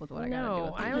your help with what I gotta do." No,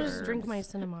 With I the just drink my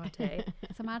herbs."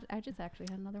 Cinemate. I just actually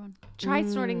had another one. Try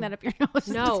snorting that up your nose.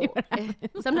 and No, see what happens.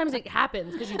 sometimes it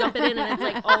happens because you dump it in and it's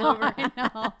like all over. I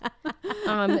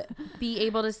know. Be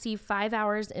able to see 5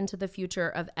 hours into the future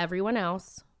of everyone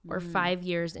else or 5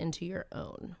 years into your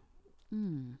own.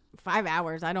 5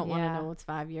 hours. I don't want to Yeah. know what's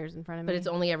 5 years in front of me. But it's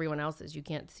only everyone else's. You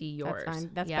can't see yours. That's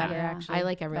fine. That's Yeah. better, Yeah. actually. I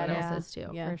like everyone Better. else's too.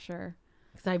 Yeah. For sure.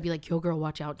 Because I'd be like, yo, girl,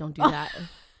 watch out. Don't do that.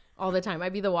 All the time.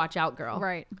 I'd be the watch out girl.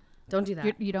 Right. Don't do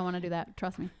that. You don't want to do that.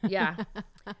 Trust me. Yeah.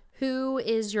 Who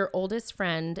is your oldest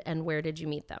friend and where did you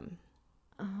meet them?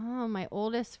 Oh, my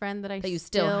oldest friend that I That you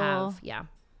still have. Yeah.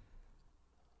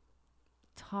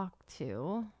 talk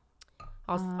to.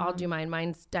 I'll do mine.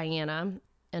 Mine's Diana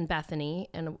and Bethany,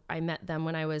 and I met them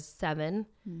when I was 7.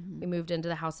 We moved into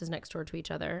the houses next door to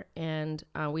each other, and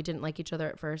we didn't like each other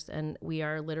at first, and we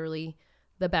are literally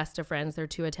the best of friends. They're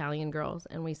 2 Italian girls,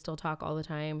 and we still talk all the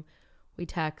time. We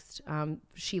text.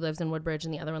 She lives in Woodbridge,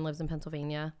 and the other one lives in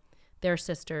Pennsylvania. They're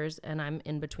sisters, and I'm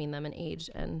in between them in age,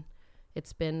 and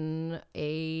it's been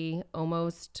a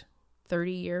almost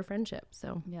 30-year friendship.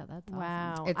 So Yeah, that's awesome.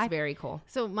 Wow. it's very cool.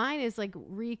 So mine is like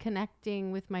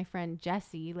reconnecting with my friend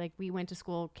Jessie. Like we went to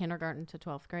school kindergarten to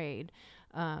 12th grade.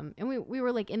 And we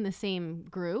were like in the same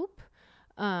group.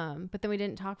 But then we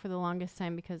didn't talk for the longest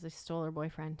time because I stole her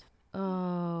boyfriend.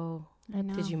 Oh, I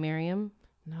know. did you marry him?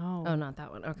 No. Oh, not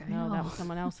that one. Okay. No, that was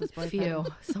someone else's boyfriend. Phew.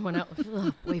 Someone else.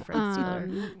 Ugh, boyfriend stealer.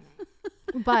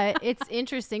 But it's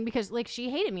interesting because like she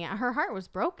hated me. Her heart was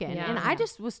broken. Yeah. And I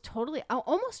just was totally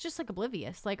almost just like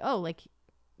oblivious. Like, oh, like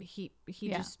he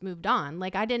just moved on.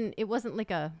 Like it wasn't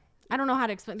like a, I don't know how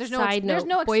to explain. There's Side no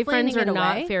note, boyfriends explaining are it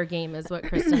not away. fair game is what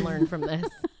Kristen learned from this.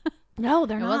 No,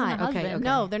 they're It wasn't not. a Okay, husband. okay.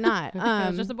 No, they're not. It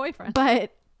was just a boyfriend.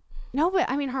 But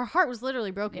I mean, her heart was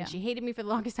literally broken. Yeah. She hated me for the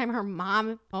longest time. Her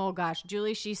mom, oh gosh,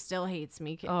 Julie, she still hates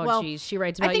me. Oh, well, geez. She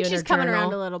writes about I think you in she's her coming journal.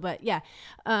 around a little bit. Yeah.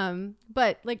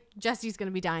 But like Jesse's going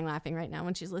to be dying laughing right now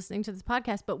when she's listening to this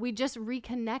podcast. But we just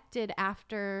reconnected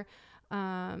after,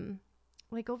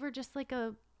 like over just like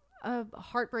a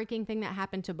heartbreaking thing that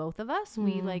happened to both of us.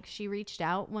 She reached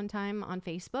out one time on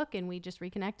Facebook and we just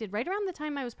reconnected right around the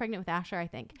time I was pregnant with Asher, I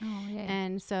think. Oh, yeah.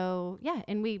 And so, yeah.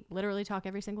 And we literally talk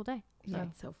every single day. So,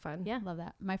 That's so fun. yeah. Love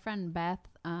that. My friend Beth,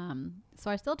 so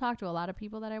I still talk to a lot of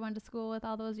people that I went to school with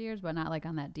all those years, but not like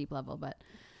on that deep level. But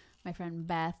my friend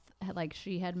Beth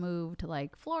she had moved to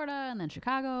like Florida and then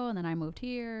Chicago, and then I moved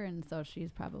here, and so she's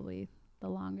probably the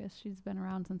longest. She's been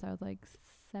around since I was like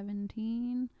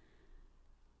 17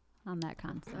 on that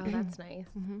concept. Oh, that's nice.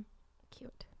 Mm-hmm.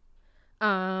 Cute.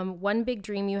 One big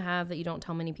dream you have that you don't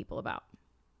tell many people about.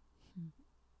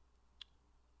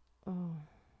 Oh.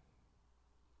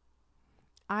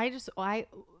 I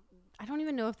don't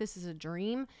even know if this is a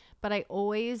dream, but I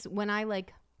always, when I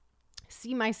like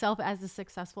see myself as a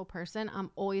successful person,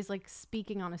 I'm always like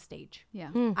speaking on a stage. Yeah.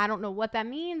 I don't know what that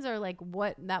means or like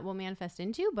what that will manifest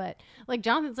into, but like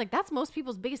Jonathan's like, that's most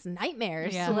people's biggest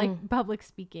nightmares Yeah. to like public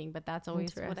speaking, but that's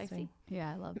always what I Interesting. see.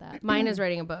 Yeah, I love that. Mine is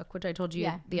writing a book, which I told you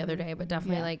Yeah. the other day, but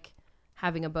definitely Yeah. like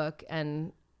having a book,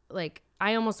 and like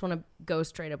I almost want to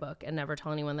ghostwrite a book and never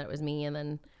tell anyone that it was me, and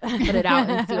then put it out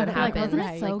and see what Like, happens. wasn't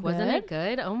it so wasn't it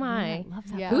good? good? Oh my. I love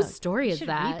that. Yeah. Whose story You is should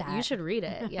read that? that. You should read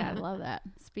it. I Yeah. love that.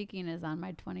 Speaking is on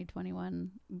my 2021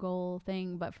 goal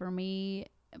thing, but for me,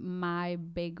 my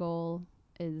big goal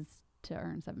is to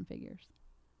earn 7 figures.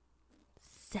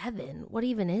 7. What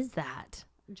even is that?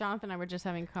 Jonathan and I were just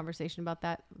having a conversation about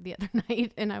that the other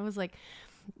night, and I was like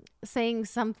saying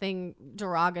something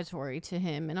derogatory to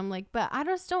him, and I'm like, but I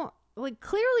just don't like,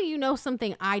 clearly you know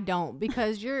something I don't,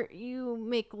 because you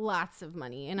make lots of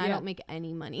money and I Yeah. don't make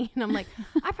any money. And I'm like,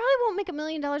 I probably won't make $1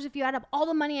 million if you add up all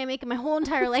the money I make in my whole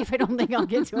entire life. I don't think I'll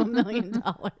get to $1 million.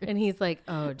 And he's like,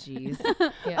 oh geez.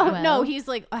 Yeah. Oh no, Well. he's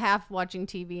like half watching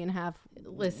TV and half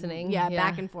Listening. Yeah,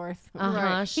 back and forth.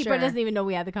 Uh-huh, He sure. probably doesn't even know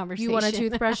we had the conversation. You want a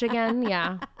toothbrush again?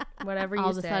 Yeah. Whatever All you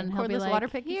of a say. sudden, he'll be Cordless like, water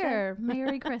pick, you said? "Here,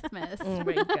 Merry Christmas." Oh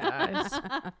my gosh.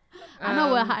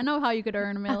 I know how you could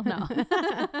earn a mil. No,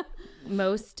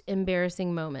 Most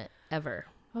embarrassing moment ever.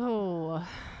 Oh,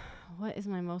 what is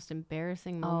my most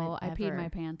embarrassing moment? I peed ever? my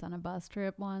pants on a bus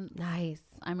trip once. Nice.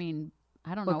 I mean,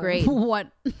 I don't What know grade? what.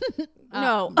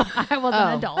 No. I was Oh.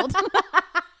 an adult.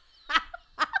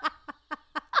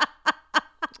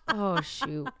 Oh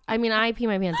shoot. I mean, I pee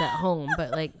my pants at home,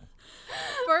 but like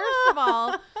First of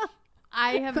all,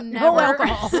 I have No never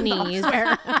alcohol. sneeze.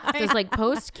 Is this like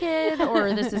post kid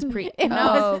or this is pre? It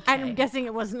Oh, was, I'm okay. guessing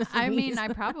it wasn't. I mean, I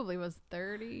probably was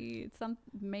 30,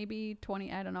 maybe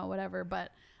 20, I don't know, whatever.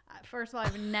 But first of all,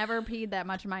 I've never peed that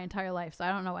much in my entire life, so I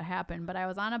don't know what happened. But I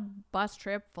was on a bus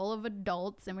trip full of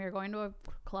adults, and we were going to a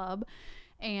club,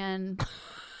 and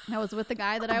I was with the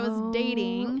guy that I was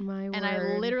dating, my and I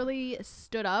word. literally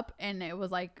stood up, and it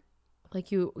was like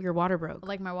your water broke.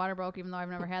 my water broke, even though I've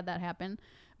never had that happen.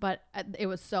 But it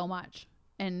was so much.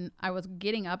 And I was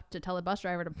getting up to tell the bus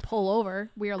driver to pull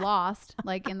over. We are lost,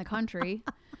 like in the country.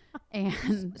 And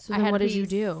So I then had what to did you pee,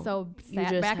 do? So You sat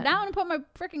just back had- down and put my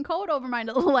freaking coat over my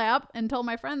lap and told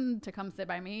my friend to come sit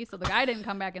by me. So the guy didn't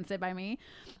come back and sit by me.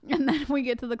 And then we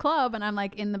get to the club and I'm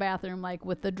like in the bathroom, like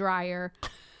with the dryer,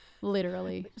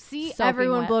 literally. see soaking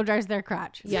everyone wet. blow dries their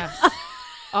crotch. Yes.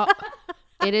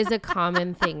 It is a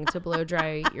common thing to blow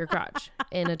dry your crotch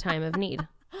in a time of need.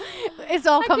 It's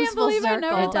all I comes can't full believe circle. I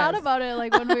never It thought does. about it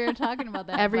like when we were talking about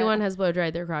that. Everyone but has blow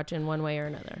dried their crotch in one way or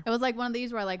another. it was like one of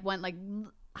these where I like went like,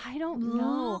 I don't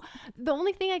know. The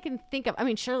only thing I can think of, I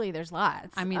mean, surely there's lots.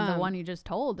 I mean, the one you just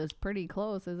told is pretty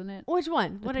close, isn't it? Which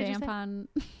one? The What did you say? tampon.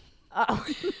 Oh,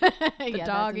 The yeah,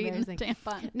 dog that's eating embarrassing.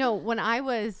 tampon. No, when I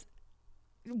was,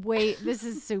 this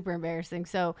is super embarrassing.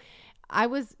 So I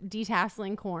was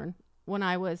detasseling corn when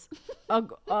I was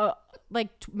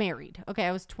married. Okay,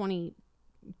 I was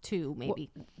 22 maybe.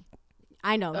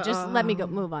 I know. Just let me go.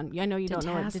 Move on. I know you don't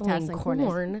know what detasseling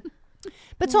corn is.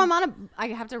 But so I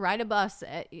have to ride a bus,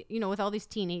 with all these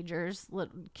teenagers,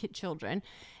 little children.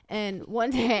 And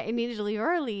one day I needed to leave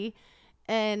early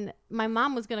and my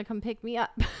mom was going to come pick me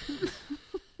up. I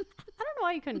don't know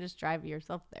why you couldn't just drive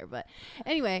yourself there. But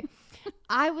anyway,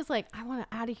 I was like, I want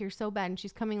out of here so bad. And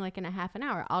she's coming like in a half an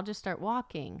hour. I'll just start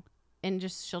walking and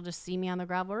she'll just see me on the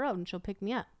gravel road and she'll pick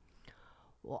me up.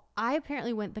 Well, I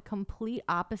apparently went the complete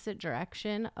opposite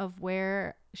direction of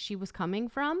where she was coming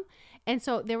from. And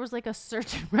so there was like a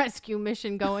search and rescue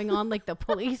mission going on. Like the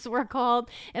police were called.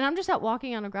 And I'm just out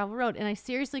walking on a gravel road. And I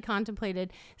seriously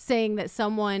contemplated saying that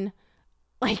someone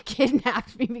like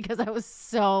kidnapped me because I was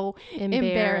so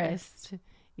embarrassed.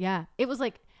 Yeah. It was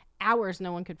like hours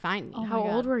no one could find me. Oh How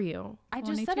old were you? I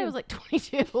just said I was like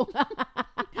 22.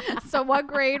 So what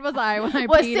grade was I when I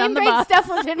Well, peed same on the grade bus? Steph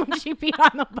was in when she peed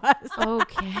on the bus.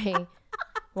 Okay.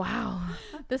 Wow.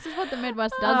 This is what the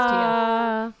Midwest does to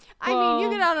you. I mean, you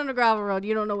get out on a gravel road,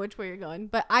 you don't know which way you're going.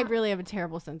 But I really have a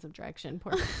terrible sense of direction.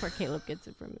 Poor Caleb gets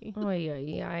it from me. Well,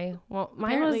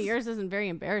 mine Apparently was yours isn't very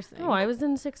embarrassing. No, I was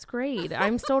in 6th grade.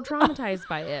 I'm still traumatized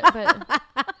by it, but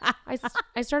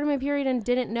I started my period and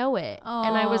didn't know it,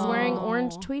 and I was wearing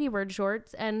orange Tweety Bird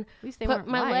shorts and At least they put weren't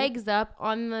my white. legs up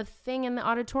on the thing in the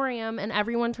auditorium, and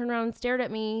everyone turned around and stared at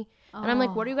me, and I'm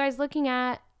like, "What are you guys looking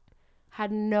at?"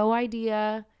 Had no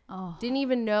idea. Oh. Didn't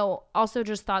even know. Also,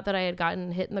 just thought that I had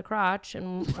gotten hit in the crotch,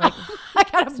 and like I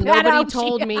got a bad nobody ouchie.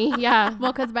 told me. Yeah.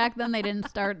 Well, because back then they didn't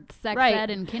start sex Right. ed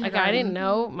in Like kindergarten. I didn't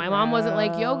know. My mom wasn't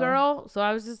like, "Yo, girl." So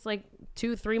I was just like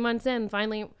 2-3 months in.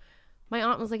 Finally, my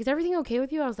aunt was like, "Is everything okay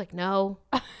with you?" I was like, "No,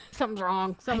 Something's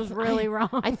wrong. Something's really wrong.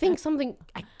 I think something.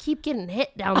 I keep getting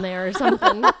hit down there or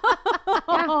something."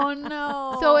 Oh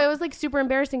no. So it was like super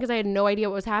embarrassing because I had no idea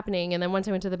what was happening. And then once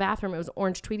I went to the bathroom, it was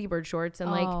orange Tweety Bird shorts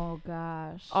and like oh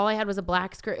gosh. all I had was a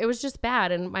black skirt. It was just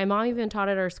bad. And my mom even taught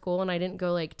at our school, and I didn't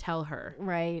go like tell her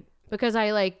Right. because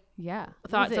I like Yeah.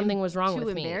 thought Was it something was wrong too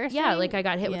with me. embarrassing? Yeah, like I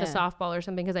got hit with a Yeah. softball or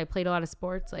something because I played a lot of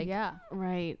sports. Like Yeah.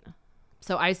 Right.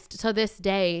 So to this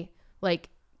day, like,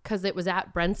 because it was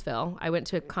at Brentsville, I went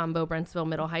to Combo Brentsville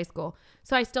Middle High School.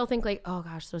 So I still think like, oh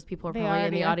gosh, those people are They probably in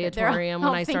already the are. They're auditorium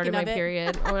all when I started my thinking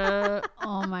of it. period.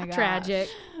 Oh my gosh. Tragic.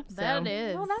 That So,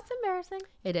 is. Well, that's embarrassing.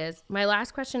 It is. My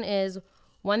last question is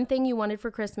one thing you wanted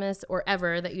for Christmas or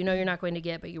ever that you know you're not going to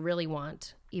get, but you really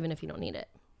want, even if you don't need it.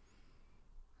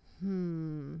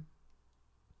 Well,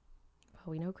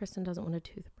 we know Kristen doesn't want a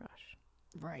toothbrush.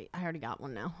 Right. I already got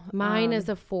one now. Mine is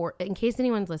a Ford. In case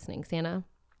anyone's listening, Santa,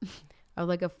 I would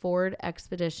like a Ford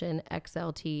Expedition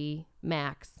XLT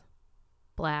Max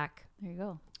Black. There you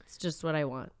go. It's just what I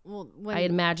want. Well, when I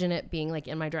imagine it being like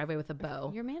in my driveway with a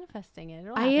bow. you're manifesting it.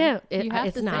 It'll I happen. am. You have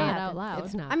it's to say not. it out loud.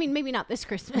 It's not. I mean, maybe not this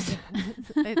Christmas.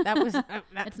 That was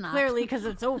It's not. clearly because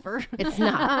it's over. it's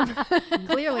not.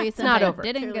 Clearly, since not I over.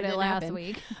 didn't Clearly get it didn't last happen.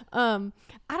 week.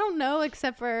 I don't know,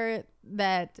 except for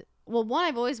that. Well, one,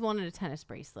 I've always wanted a tennis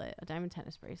bracelet, a diamond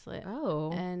tennis bracelet.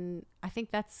 Oh. And I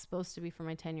think that's supposed to be for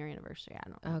my 10-year anniversary. I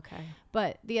don't know. Okay.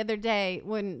 But the other day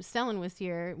when Stellan was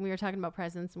here, we were talking about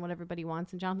presents and what everybody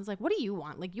wants. And Jonathan's like, what do you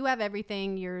want? Like, you have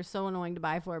everything. You're so annoying to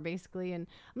buy for, basically. And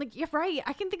I'm like, you're right.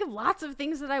 I can think of lots of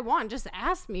things that I want. Just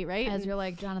ask me, right? As And you're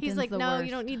like, Jonathan's he's like, the no, worst.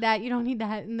 you don't need that. You don't need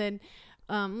that. And then,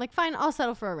 like, fine, I'll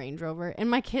settle for a Range Rover. And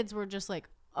my kids were just like,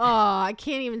 oh, I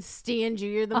can't even stand you.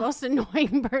 You're the most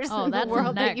annoying person in the that's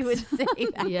world that you would next. say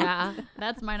that. Yeah.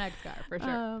 That's my next car for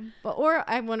sure. Or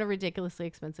I want a ridiculously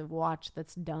expensive watch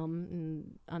that's dumb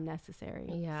and unnecessary.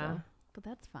 Yeah. So But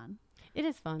that's fun. it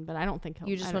is fun, but I don't think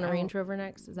You just want a Range Rover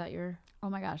next? Is that your? Oh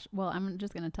my gosh. Well, I'm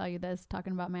just going to tell you this,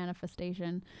 talking about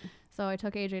manifestation. So I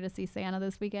took AJ to see Santa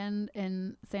this weekend,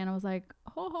 and Santa was like,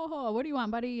 ho, ho, ho, what do you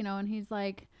want, buddy? You know, and he's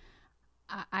like,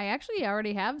 I actually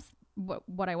already have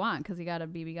what I want, because he got a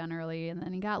BB gun early, and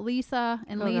then he got Lisa,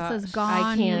 and Oh Lisa's gosh. gone.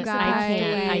 I can't. You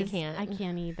guys. I can't. I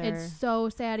can't either. It's so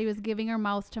sad. He was giving her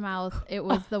mouth to mouth. It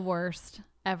was the worst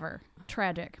ever.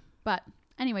 Tragic. But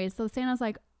anyways, so Santa's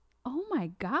like, oh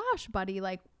my gosh, buddy.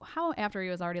 Like, how, after he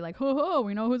was already like, ho, ho,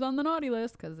 we know who's on the naughty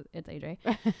list, because it's AJ.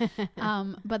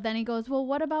 But then he goes, well,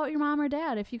 what about your mom or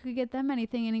dad? If you could get them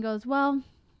anything. And he goes, well,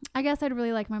 I guess I'd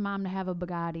really like my mom to have a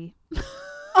Bugatti.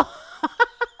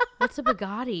 What's a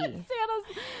Bugatti? Santa's,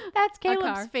 That's car.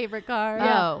 Caleb's favorite car.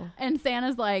 yeah. Oh. And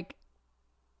Santa's like,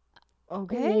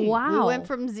 Okay. Wow. We went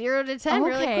from 0 to 10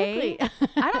 really quickly.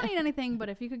 I don't need anything, but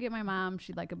if you could get my mom,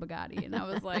 she'd like a Bugatti. And I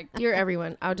was like, Dear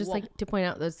everyone, I would just like to point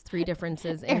out those 3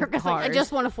 differences in Erica's cars. like, I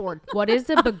just want a Ford. What is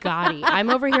a Bugatti? I'm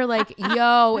over here like,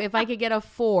 yo, if I could get a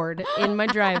Ford in my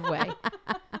driveway.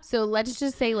 So let's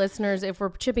just say, listeners, if we're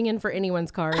chipping in for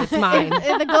anyone's car, it's mine.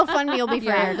 The GoFundMe will be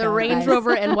for Erica, The Range guys.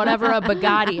 Rover and whatever a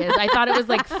Bugatti is. I thought it was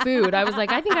like food. I was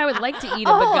like, I think I would like to eat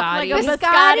a Bugatti. Like a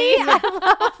biscotti? I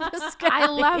love biscotti. I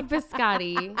love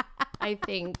biscotti, I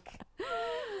think.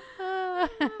 oh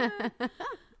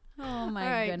my All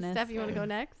right, goodness. Steph, you want to go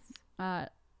next?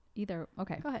 Either.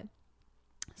 Okay. Go ahead.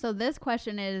 So this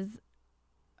question is,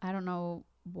 I don't know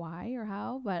why or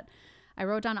how, but I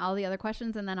wrote down all the other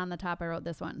questions and then on the top I wrote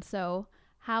this one. So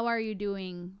how are you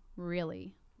doing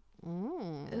really?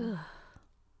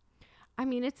 I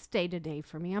mean, it's day to day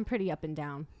for me. I'm pretty up and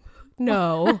down.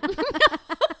 No.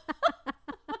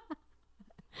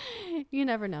 You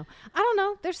never know. I don't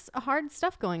know. There's hard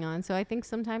stuff going on, so I think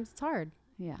sometimes it's hard.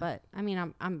 Yeah. But I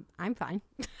mean, I'm fine.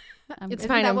 It's Isn't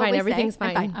fine. that I'm what fine. we say? Everything's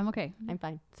I'm fine. I'm okay. I'm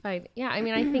fine. It's fine. Yeah. I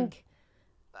mean, I think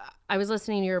I was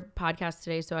listening to your podcast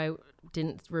today, so I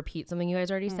didn't repeat something you guys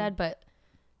already said, but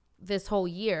this whole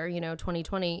year,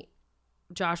 2020,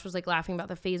 Josh was like laughing about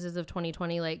the phases of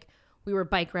 2020. Like we were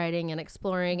bike riding and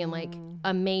exploring and like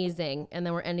amazing. And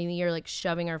then we're ending the year like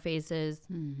shoving our faces.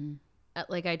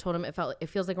 Like I told him, it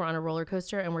feels like we're on a roller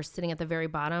coaster and we're sitting at the very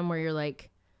bottom where you're like,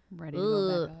 Ready to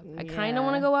go ugh, back up. I kind of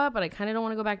want to go up, but I kind of don't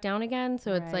want to go back down again.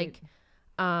 So it's Right.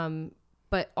 like,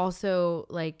 but also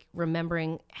like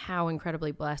remembering how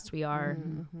incredibly blessed we are,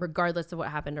 regardless of what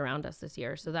happened around us this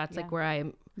year. So that's like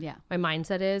where Yeah. my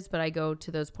mindset is. But I go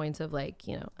to those points of like,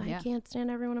 I Yeah. can't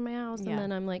stand everyone in my house, Yeah. and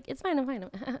then I'm like, it's fine, I'm fine.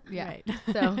 Yeah. Right.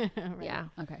 So Right. yeah,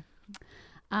 Okay.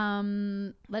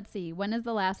 Let's see. When is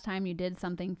the last time you did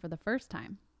something for the first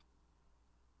time?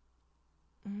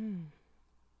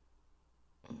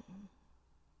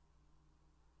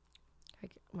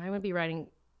 mine would be riding.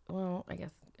 Well, I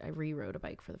guess I rerode a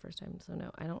bike for the first time. So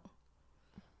no, I don't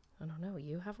know.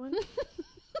 You have one?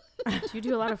 Do you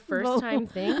do a lot of first time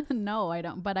things? No, I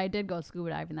don't. But I did go scuba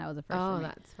diving. That was the first Oh, for me.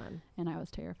 that's fun. And I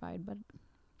was terrified. But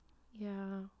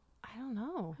Yeah. I don't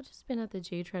know. I've just been at the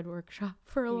J-Tread workshop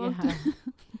for a long Yeah. time.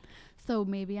 so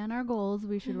maybe on our goals,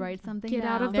 we should write something Get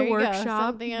out down. of There the you go. workshop.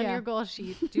 Something on Yeah. your goal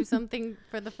sheet. Do something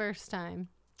for the first time.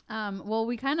 Well,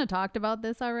 we kind of talked about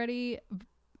this already.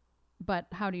 But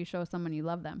how do you show someone you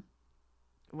love them?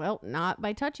 Well, not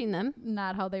by touching them.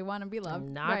 Not how they want to be loved.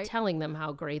 I'm not right? telling them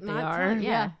how great they Not are. telling-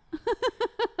 yeah.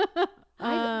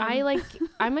 I like,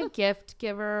 I'm a gift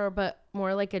giver, but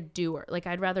more like a doer. Like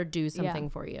I'd rather do something Yeah.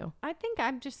 for you. I think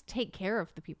I just take care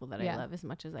of the people that Yeah. I love as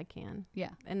much as I can.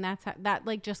 Yeah. And that's how that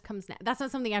like just comes. That's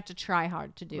not something I have to try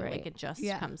hard to do. Right. Like it just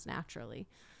Yeah. comes naturally.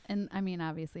 And I mean,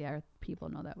 obviously, our people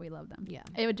know that we love them. Yeah.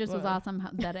 It just was Well, awesome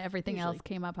that everything else usually.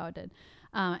 came up how it did.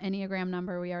 Enneagram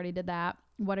number, we already did that.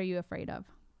 What are you afraid of?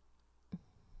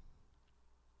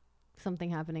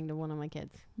 Something happening to one of my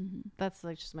kids. That's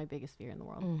like just my biggest fear in the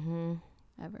world. Mm-hmm.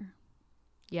 Ever.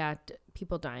 Yeah.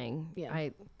 People dying. Yeah.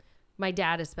 My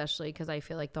dad, especially, because I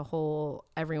feel like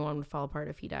everyone would fall apart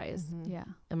if he dies. Yeah.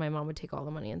 And my mom would take all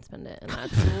the money and spend it. And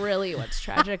that's really what's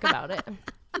tragic about it.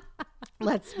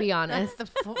 Let's be honest.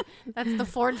 That's the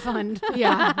Ford Fund.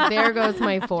 Yeah. There goes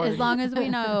my Ford. As long as we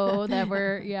know that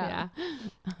we're, Yeah.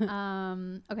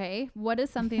 Okay. What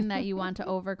is something that you want to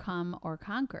overcome or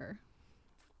conquer?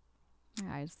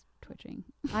 My eyes twitching.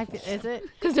 Is it?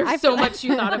 Because there's so much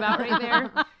you thought about right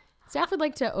there. Steph would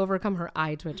like to overcome her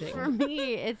eye twitching. For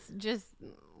me, it's just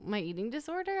my eating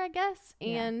disorder, I guess,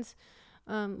 Yeah.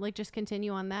 and like just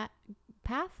continue on that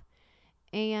path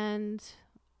and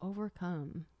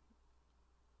overcome.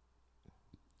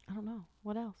 I don't know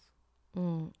what else.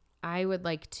 I would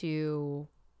like to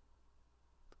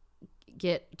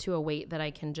get to a weight that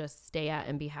I can just stay at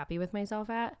and be happy with myself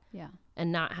at, Yeah.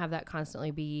 and not have that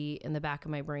constantly be in the back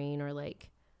of my brain, or like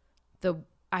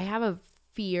I have a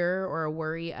fear or a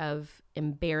worry of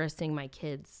embarrassing my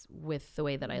kids with the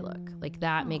way that I look. Like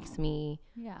that makes me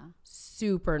Yeah.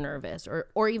 super nervous,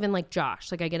 or even like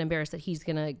Josh, like I get embarrassed that he's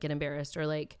gonna get embarrassed, or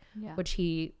like Yeah. which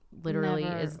he literally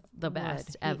Never is the would. best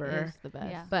He ever. is the best.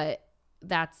 Yeah. But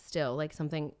that's still like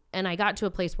something, and I got to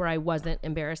a place where I wasn't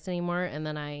embarrassed anymore, and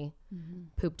then I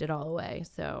pooped it all away.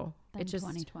 So Then it just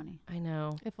 2020. I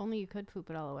know If only you could poop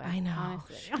it all away. I know.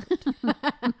 Honestly.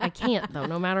 I can't though,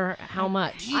 no matter how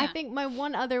much. I think my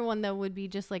one other one though would be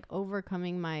just like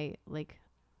overcoming my like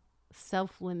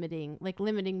self-limiting, like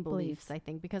limiting beliefs. I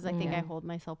think because I think I hold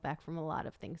myself back from a lot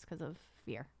of things because of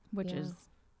fear. Which Yeah. is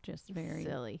just very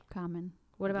Silly. common.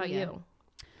 What about Yeah. you?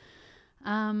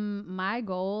 My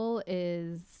goal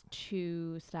is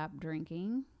to stop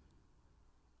drinking,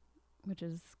 which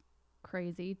is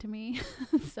crazy to me.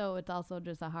 So it's also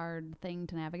just a hard thing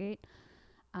to navigate.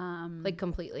 Like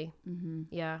completely.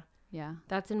 Yeah. Yeah.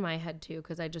 That's in my head too,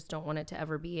 because I just don't want it to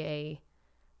ever be a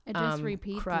It just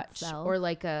repeats crutch itself. or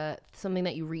like a something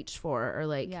that you reach for, or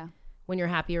like when you're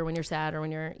happy or when you're sad or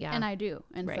when you're And I do.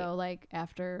 And Right. so like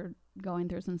after going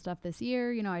through some stuff this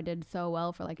year, you know, I did so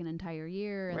well for like an entire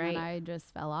year, and Right. then I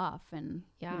just fell off, and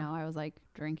you know, I was like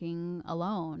drinking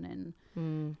alone,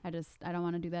 and I don't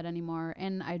want to do that anymore.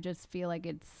 And I just feel like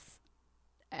it's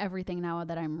everything now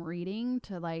that I'm reading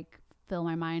to like fill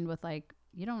my mind with like,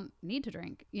 you don't need to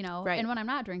drink, you know? Right. And when I'm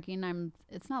not drinking,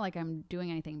 it's not like I'm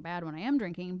doing anything bad when I am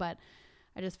drinking, but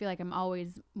I just feel like I'm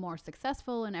always more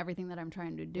successful in everything that I'm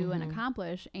trying to do and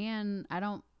accomplish. And I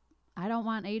don't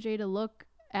want AJ to look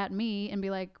at me and be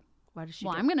like, why does she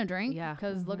well, do- I'm going to drink Yeah.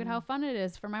 because look at how fun it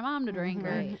is for my mom to drink.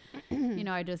 Right. Or, you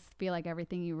know, I just feel like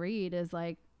everything you read is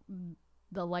like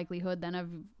the likelihood then of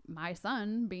my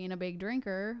son being a big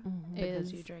drinker because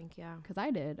is you drink, yeah. because I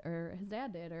did, or his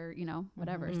dad did, or, you know,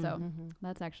 whatever. So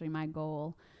that's actually my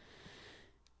goal,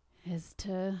 is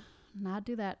to not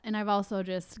do that. And I've also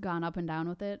just gone up and down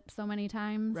with it so many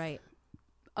times. Right.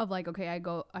 Of like, okay, I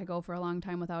go for a long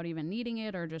time without even needing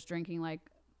it, or just drinking like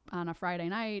on a Friday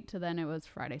night to then it was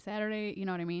Friday, Saturday, you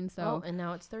know what I mean? So, and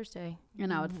now it's Thursday. and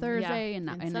now it's Thursday and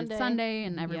it's Sunday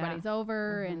and everybody's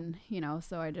over. And, you know,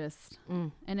 so I just,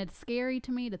 and it's scary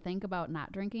to me to think about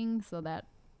not drinking. So that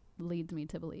leads me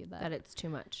to believe that it's too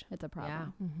much. it's a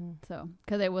problem. So,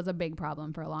 cause it was a big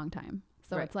problem for a long time.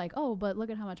 So Right. it's like, oh, but look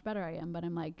at how much better I am. But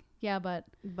I'm like, yeah, but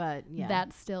yeah.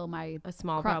 that's still my, A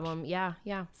small crutch. problem. Yeah.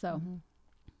 Yeah. so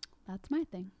that's my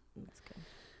thing. That's good.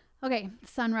 Okay.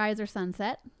 Sunrise or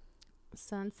sunset?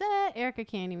 Sunset. Erica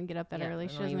can't even get up that early. I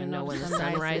She don't doesn't even know when the sun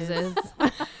sunrise is.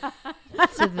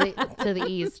 rises. to the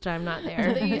east. I'm not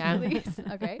there. To the east, Yeah. to the east.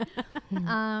 Okay.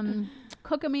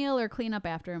 Cook a meal or clean up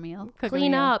after a meal? Cook a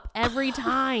Clean meal. up every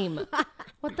time.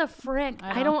 What the frick?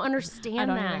 I don't understand I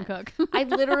don't that. even cook. I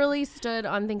literally stood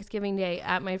on Thanksgiving Day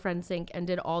at my friend's sink and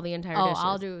did all the entire dishes.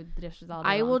 I'll do the dishes all day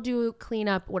I long. will do clean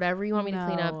up, whatever you want me to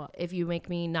clean No. up. If you make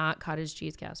me not cottage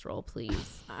cheese casserole,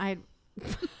 please.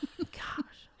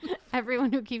 Gosh.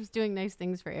 Everyone who keeps doing nice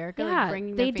things for Erica, like Yeah,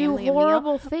 bringing they their do family a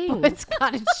horrible meal, things. puts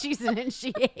cottage cheese in it and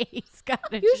she hates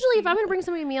cottage Usually, if I'm cheese. going to bring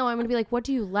somebody a meal, I'm going to be like, what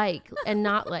do you like and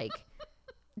not like?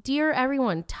 Dear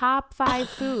everyone, top 5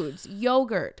 foods: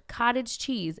 yogurt, cottage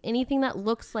cheese, anything that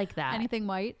looks like that. Anything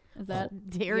white? Is that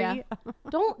Dairy. Yeah.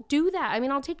 Don't do that. I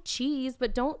mean, I'll take cheese,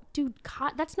 but don't do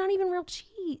that's not even real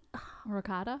cheese.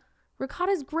 ricotta?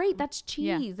 Ricotta's great. That's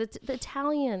Yeah. cheese. It's the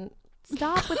Italian.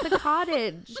 Stop with the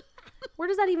cottage. Where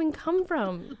does that even come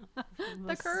from?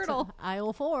 The curdle.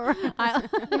 Aisle 4.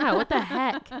 Yeah, what the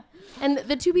heck? And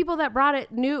the 2 people that brought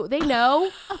it knew. They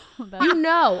know. You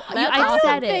know. I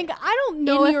said it. I don't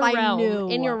know in if your I realm. knew.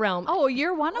 In your realm. Oh,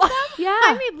 you're one of them? yeah.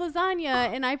 I made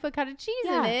lasagna and I put cottage cheese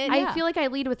in it. I feel like I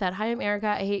lead with that. Hi, I'm Erica.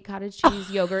 I hate cottage cheese,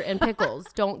 yogurt, and pickles.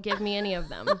 Don't give me any of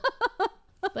them.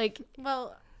 Like,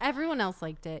 Well, everyone else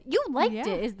liked it. You liked Yeah.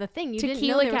 it is the thing. You didn't know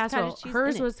tequila there was casserole. cottage cheese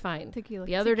Hers in it. was fine. Tequila-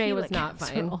 The other day Tequila was not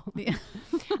casserole. fine.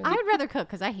 I would rather cook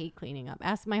because I hate cleaning up.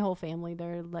 Ask my whole family.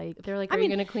 They're like, Are you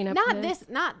going to clean up Not this?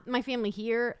 not my family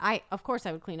here. Of course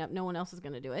I would clean up. No one else is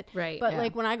going to do it. Right. But Yeah.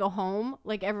 like when I go home,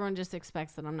 like everyone just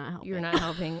expects that I'm not helping. You're not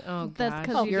helping. Oh, That's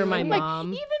gosh. 'cause you You're do my it. Like, mom.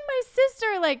 even my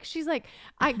sister, like she's like,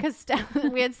 because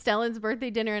we had Stellan's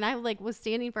birthday dinner, and I like was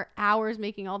standing for hours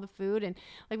making all the food, and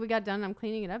like we got done, and I'm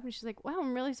cleaning it up, and she's like, "Wow,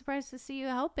 I'm really surprised to see you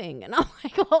helping." And I'm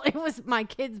like, "Well, it was my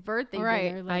kid's birthday Right.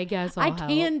 dinner. Like, I guess I I'll help.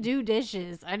 can do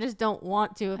dishes. I just don't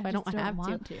want to if I, don't just have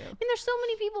want to. to. I mean, there's so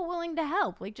many people willing to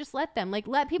help. Like, just let them. Like,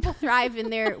 let people thrive in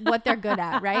their what they're good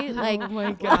at, right? Like, Oh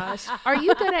my gosh. Are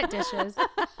you good at dishes?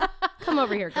 Come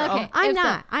over here, girl. okay, I'm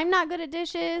not. I'm not good at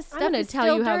dishes. Stuff gonna is tell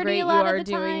still you how dirty great a you lot are of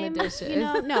the doing the time. dishes. You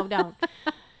know, no, don't.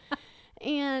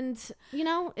 And you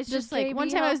know, it's Does just like one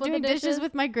JB time I help was with the doing dishes dishes?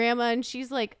 with my grandma, and she's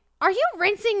like, "Are you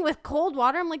rinsing with cold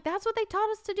water?" I'm like, "That's what they taught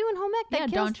us to do in home ec. That Yeah,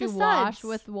 kills don't you the wash suds."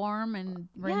 with warm and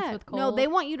rinse with cold? No, they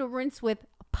want you to rinse with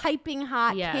piping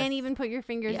hot. Yes. Can't even put your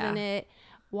fingers Yeah. in it.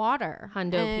 Water.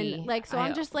 Hundo and pee. like so,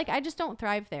 I'm just like I just don't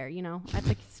thrive there. You know, at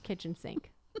the kitchen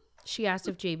sink. She asked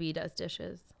if JB does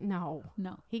dishes. No,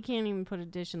 No. he can't even put a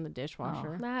dish in the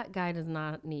dishwasher. That guy does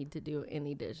not need to do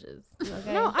any dishes.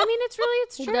 Okay? No, I mean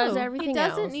it's He true. does everything He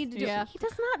doesn't else. need to do. Yeah. He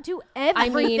does not do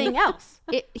everything else.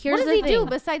 Here's What does the he thing. do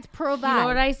besides provide? You know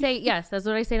what I say? Yes, that's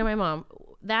what I say to my mom.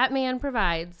 That man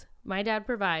provides. My dad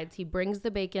provides. He brings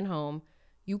the bacon home.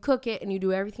 You cook it and you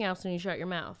do everything else and you shut your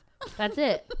mouth. That's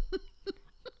it.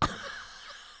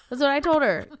 That's what I told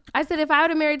her. I said, if I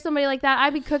would have married somebody like that,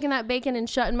 I'd be cooking that bacon and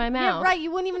shutting my Yeah, mouth. right. You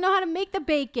wouldn't even know how to make the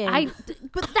bacon.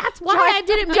 But that's why I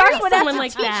didn't marry Josh would have someone to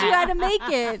like teach you how that. to make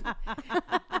it.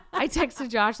 I texted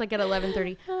Josh like at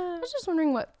 11:30. I was just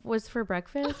wondering what was for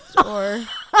breakfast,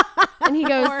 and he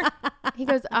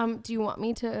goes, do you want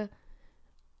me to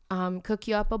cook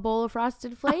you up a bowl of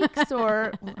Frosted Flakes,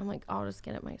 or I'm like, I'll just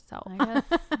get it myself.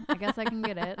 I guess I can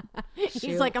get it.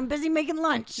 He's like, I'm busy making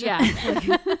lunch. Yeah,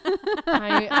 I'm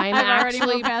I've already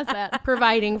actually moved past that.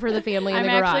 providing for the family in I'm the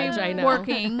garage. actually I know.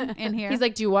 working in here. He's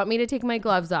like, do you want me to take my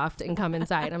gloves off and come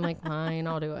inside? I'm like, fine,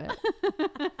 I'll do it.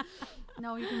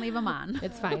 no, you can leave them on.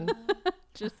 It's fine.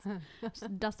 Just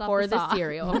dust off Or the the saw.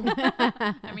 cereal.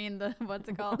 I mean, what's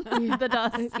it called? the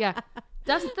dust. Yeah.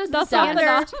 Dust the Dust stuff. off the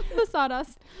dust. The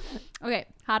sawdust. Okay,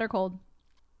 hot or cold?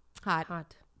 Hot.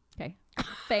 Okay.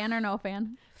 Fan or no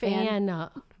fan? Fan.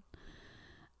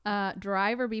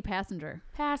 Drive or be passenger?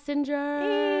 Passenger.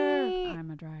 I'm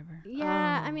a driver.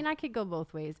 Yeah, I mean, I could go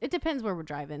both ways. It depends where we're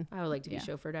driving. I would like to be Yeah.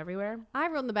 chauffeured everywhere. I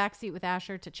rode in the back seat with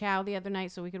Asher to Chow the other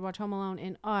night so we could watch Home Alone,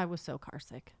 and I was so car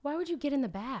sick Why would you get in the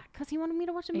back? because he wanted me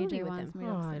to watch a movie AJ with wants him. me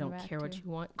to Oh, sit I in don't the back, care what too.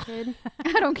 you want, kid.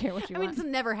 I don't care what you I mean, want. it's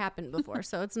never happened before,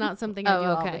 so it's not something I do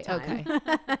all the time.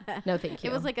 Okay. No, thank you.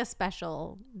 It was like a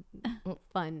special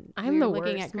fun. I'm we the were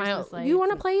looking worst. at Christmas lights You want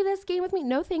to and- play this game with me?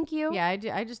 No, thank you. Yeah,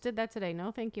 I just did that today.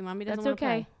 No, thank you. Mommy doesn't That's want to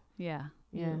okay. play. Yeah.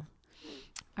 Yeah.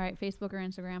 All right, Facebook or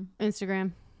Instagram?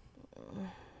 Instagram.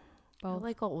 I Both.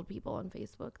 like old people on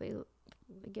Facebook. They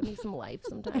give me some life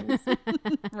sometimes.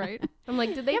 Right. I'm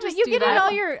like, did they Yeah, just but you do get that?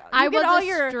 all your I you get was all a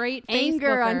your straight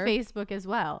anger on Facebooker. Facebook as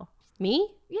well. Me?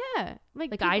 Yeah,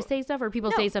 Like I say stuff or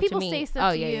people say stuff people to me? say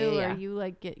stuff oh, to yeah, you, yeah, yeah. or you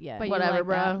like get But you Whatever, like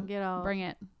that. bro. get all Bring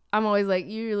it. I'm always like,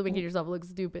 you're making yourself look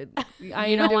stupid. I You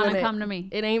ain't don't want doing to it. come to me.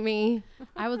 It ain't me.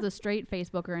 I was a straight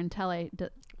Facebooker until I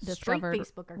discovered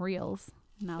Facebooker. Reels.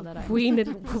 Now that I'm We need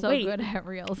so wait. good at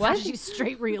Reels. What? She's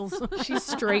straight reels. She's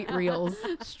straight reels.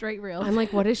 Straight Reels. I'm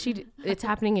like, what is she? It's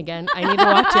happening again. I need to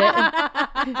watch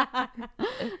it.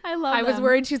 I love I was them.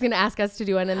 worried she was going to ask us to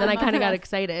do one, and then I kind of got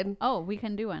excited. Oh, we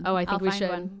can do one. Oh, I think I'll we find should.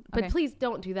 one. But Okay. please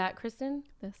don't do that, Kristen.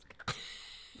 This.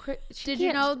 She Did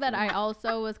you can't- know that I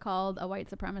also was called a white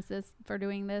supremacist for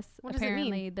doing this? What does it mean?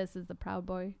 Apparently, this is the Proud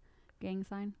Boy gang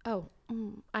sign. Oh,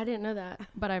 I didn't know that.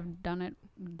 But I've done it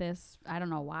I don't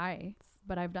know why,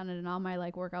 but I've done it in all my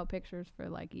like workout pictures for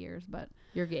like years. But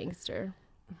You're gangster.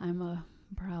 I'm a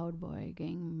Proud Boy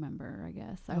gang member, I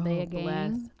guess. Are they a gang?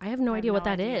 Bless. I have no I have idea what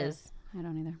no that idea. is. I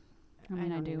don't either. I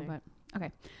mean, I, don't do, either. but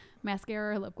okay.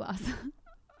 Mascara or lip gloss?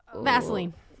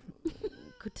 Vaseline.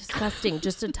 Good, disgusting.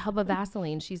 Just a tub of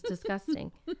Vaseline. She's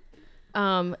disgusting.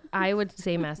 I would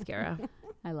say mascara.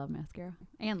 I love mascara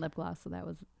and lip gloss, so that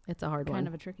was It's a hard kind one.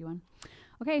 of a tricky one.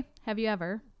 Okay, have you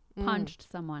ever punched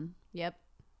someone? Yep.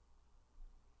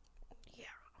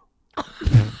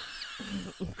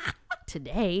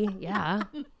 Today, yeah.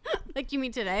 Like you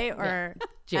mean today or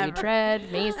Jimmy Ever.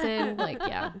 Tread, Mason, like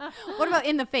yeah, what about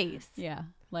in the face? Yeah,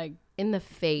 like in the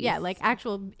face. Yeah, like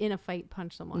actual in a fight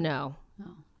punch someone. no,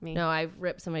 Me. no. I've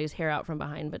ripped somebody's hair out from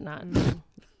behind, but not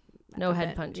no head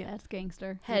bet. punch. that's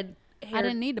gangster. Head. I Hair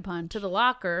didn't need to punch. to the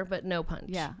locker, but no punch.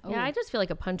 Yeah. yeah. Ooh. I just feel like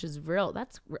a punch is real.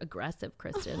 That's aggressive,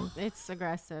 Kristen. It's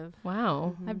aggressive.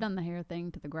 Wow. I've done the hair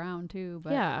thing to the ground too,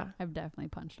 but Yeah. I've definitely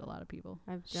punched a lot of people.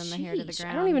 I've done the hair to the Sheesh,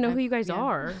 ground. I don't even know who I've- you guys yeah.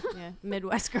 are. Yeah,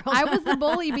 Midwest girls. I was the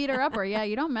bully beater upper. Yeah,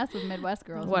 you don't mess with Midwest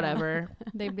girls. man. Whatever.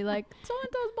 They'd be like, so and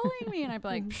so's bullying me, and I'd be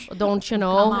like, Psh, Don't you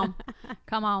know? come on,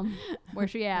 come on, where's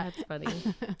she at? That's funny.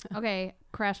 Okay,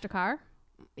 crashed a car.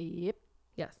 Yep.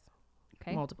 Yes.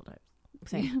 Okay, Multiple times.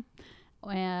 Same.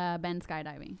 been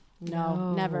skydiving.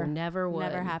 No, never. Never would.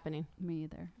 Never happening. Me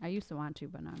either. I used to want to,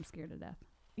 but now I'm scared to death.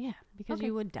 Yeah, because Okay.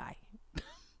 you would die.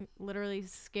 Literally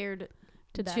scared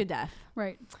To death. to death.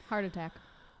 Right, heart attack.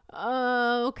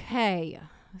 Okay.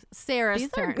 Sarah's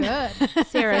These turn. are good.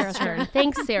 Sarah's turn.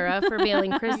 Thanks, Sarah, for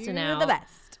bailing Kristen You're out. the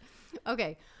best.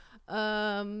 Okay.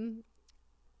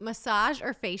 Massage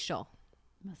or facial?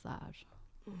 Massage.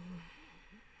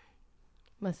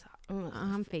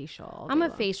 I'm facial. all I'm day a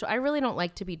long. facial. I really don't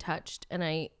like to be touched, and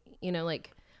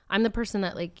I'm the person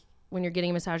that like when you're getting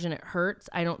a massage and it hurts,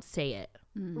 I don't say it.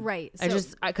 Right. I so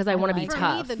just because I want to be for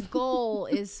tough. me, the goal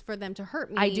is for them to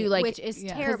hurt me. I do, like- which is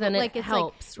Yeah. 'Cause terrible. then it like it's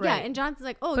helps, like, yeah. right. And Jonathan's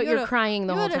like, oh, But you you're had crying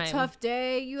the you whole had time. a tough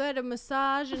day. You had a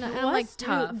massage, and I'm was like,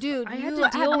 tough. dude, I had you to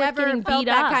have deal with never getting felt beat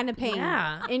that up. kind of pain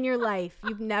Yeah. in your life.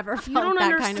 You've never felt You don't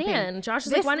that understand. kind of pain. Josh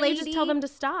is This like, why don't you just tell lady them to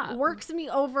stop? Works me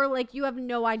over like you have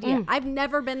no idea. I've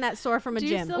never been that sore from a Do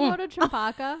you gym. still go to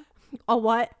Champaka? A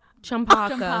what?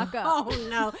 Champaka. Oh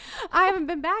no, I haven't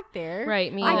been back there.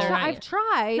 Right, me either. I've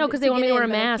tried. No, because they want me to wear a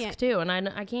get in, but I mask can't. too, and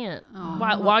I can't.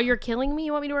 While you're killing me,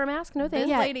 you want me to wear a mask? No, This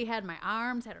thanks. lady had my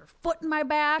arms, had her foot in my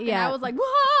back, and Yeah. I was like,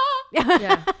 "Whoa!"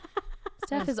 Yeah.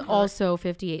 Steph is also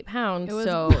 58 pounds, It was-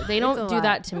 so they a don't do lot.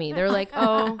 that to me. They're like,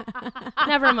 oh,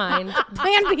 never mind.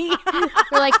 Plan B.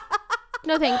 They're like,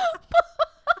 no thanks.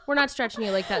 We're not stretching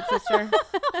you like that, sister.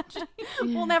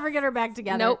 We'll never get her back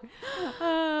together. Nope. Okay.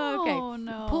 Oh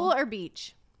no. Pool or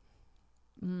beach?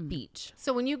 Beach.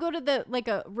 So when you go to the like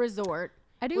a resort,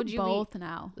 I do would you be- both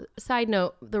now. Side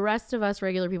note, the rest of us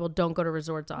regular people don't go to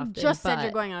resorts often. just said but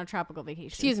you're going on a tropical vacation.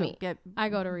 Excuse so me. I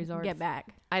go to resorts. Get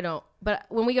back. I don't. But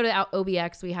when we go to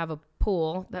OBX, we have a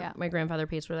pool that Yeah. my grandfather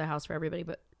pays for the house for everybody,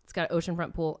 but it's got an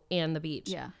oceanfront pool and the beach.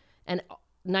 Yeah. And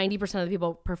 90% of the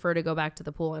people prefer to go back to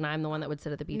the pool, and I'm the one that would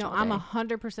sit at the beach No, all I'm day.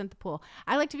 100% the pool.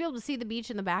 I like to be able to see the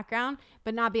beach in the background,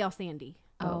 but not be all sandy.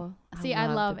 Oh, I see, I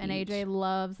love love, the and beach. AJ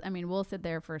loves. I mean, we'll sit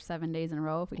there for 7 days in a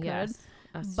row if we could. Yes,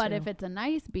 us But too. if it's a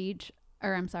nice beach,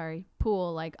 or I'm sorry,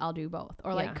 pool, like I'll do both,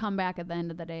 or Yeah. like come back at the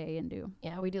end of the day and do.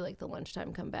 Yeah, we do like the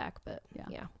lunchtime come back, but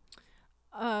Yeah.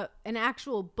 An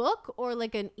actual book or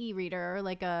like an e-reader or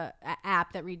like a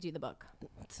app that reads you the book.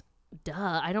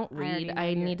 Duh, I don't already read. know I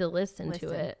you're- need to listen to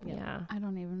listen. it. Yeah. Yeah. I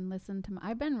don't even listen to.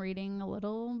 I've been reading a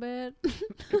little bit.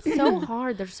 It's so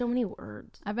hard. There's so many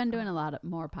words. I've been doing a lot of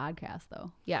more podcasts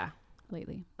though Yeah.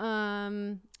 lately.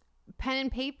 Pen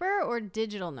and paper or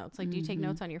digital notes? Like, do you take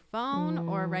notes on your phone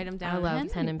or write them down? I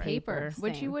love pen and paper.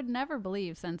 which you Same. would never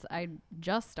believe since I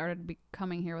just started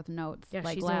coming here with notes. Yeah,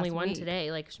 like she's last the only one week.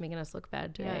 today. Like, she's making us look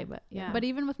bad today. Yeah. But Yeah. But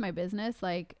even with my business,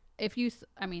 like if you,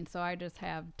 I mean, so I just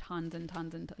have tons and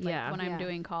tons and like Yeah. when Yeah. I'm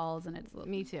doing calls and it's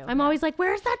Me too. I'm always like,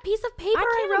 where's that piece of paper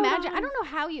I can't wrote imagine. on? I don't know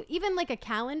how you even like a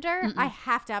calendar. I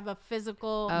have to have a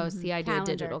physical. Oh, see, I do a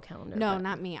calendar. digital calendar. No, but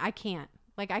not me. I can't.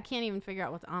 Like, I can't even figure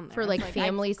out what's on there. for It's like I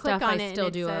family click stuff, on I it and still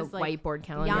it do a says, like, whiteboard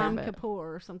calendar. Yom but-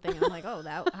 Kippur or something. I'm like, oh,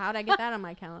 how'd I get that on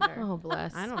my calendar? Oh,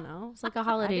 bless. I don't know. It's like a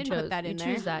holiday didn't put chose. that You in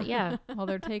choose there. that, yeah. well,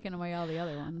 they're taking away all the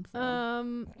other ones.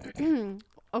 So.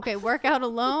 Okay, work out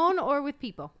alone or with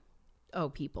people? Oh,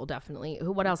 people, definitely.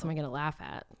 What else am I going to laugh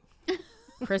at?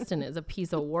 Kristen is a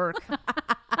piece of work.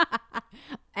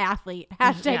 Athlete.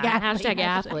 Hashtag Yeah, athlete. hashtag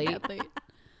athlete.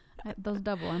 Those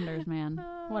double unders, man.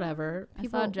 Whatever. I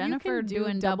saw Jennifer can do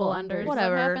doing double double unders. unders.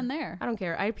 Whatever. What happened there? I don't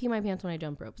care. I pee my pants when I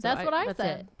jump rope. So That's what I that's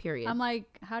said. It, period. I'm like,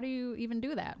 how do you even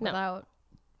do that No. without?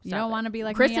 You Stop don't it. want to be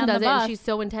like Kristen me on does the it, bus. and she's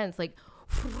so intense. Like,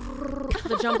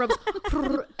 the jump ropes,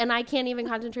 and I can't even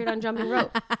concentrate on jumping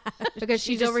rope because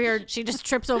she's over here. She just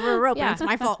trips over a rope Yeah. and it's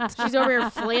my fault. She's over here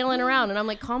flailing around, and I'm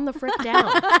like, calm the frick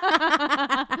down.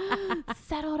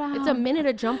 Settle down. It's a minute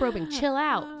of jump roping. Chill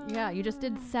out. Yeah, you just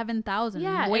did 7,000.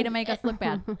 Yeah, Way and- to make us look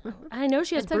bad. I know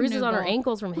she has It's a bruises new on her goal.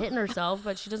 ankles from hitting herself,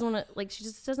 but she doesn't want to. Like, she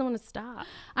just doesn't want to stop.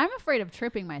 I'm afraid of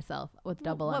tripping myself with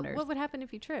double unders. What would happen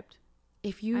if you tripped?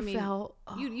 If you I mean, fell,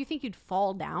 You think you'd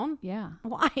fall down? Yeah,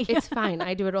 Why? it's fine.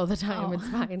 I do it all the time. Oh. It's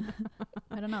fine.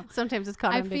 I don't know. Sometimes it's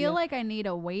caught I on video. feel like I need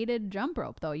a weighted jump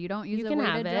rope though. You don't use You a can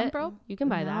have weighted it. jump rope? You can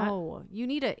buy that. No, you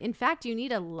need in fact, you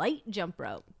need a light jump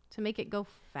rope to make it go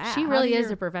fast. She How really do is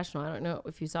your- a professional. I don't know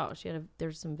if you saw.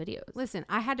 There's some videos. Listen,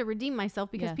 I had to redeem myself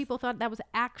because Yes. people thought that was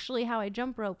actually how I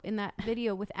jump rope in that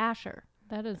video with Asher.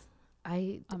 That is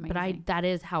amazing. That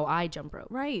is how I jump rope.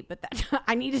 Right, but that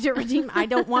I needed to redeem. I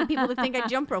don't want people to think I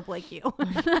jump rope like you.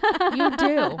 You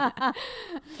do.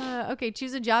 Okay,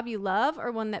 choose a job you love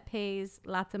or one that pays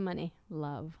lots of money.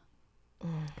 love.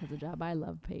 Because the job I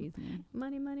love pays me.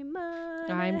 Money, money,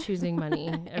 money. I'm choosing money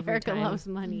every Erica time. loves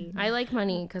money. I like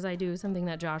money because I do something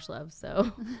that Josh loves.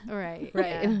 So Right,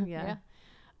 Right. Yeah.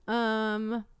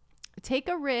 Take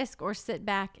a risk or sit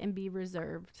back and be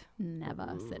reserved. Never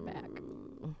sit back.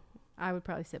 I would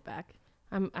probably sit back.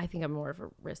 I think I'm more of a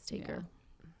risk taker.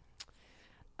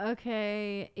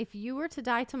 Okay, if you were to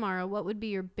die tomorrow, what would be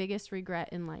your biggest regret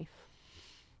in life?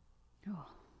 Oh,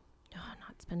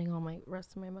 not spending all my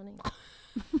rest of my money.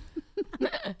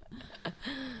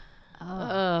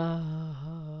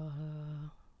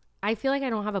 I feel like I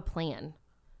don't have a plan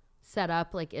set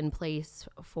up like in place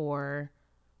for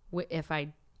if I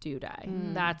do die.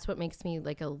 That's what makes me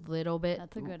like a little bit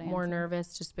That's a good more answer.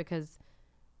 nervous, just because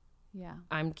Yeah.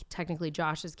 I'm technically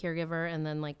Josh's caregiver, and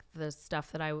then like the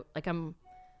stuff that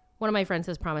one of my friends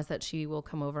has promised that she will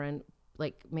come over and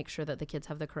like make sure that the kids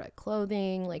have the correct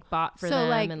clothing like bought for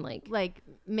them, and like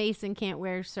Mason can't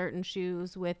wear certain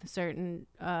shoes with certain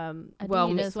Well,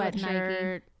 Adidas with Nike.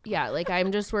 sweatshirt. yeah, like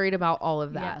I'm just worried about all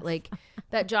of that. Yes. Like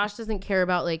that Josh doesn't care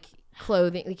about like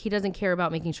clothing. Like he doesn't care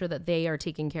about making sure that they are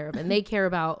taken care of, and they care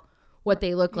about what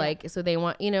they look like. So they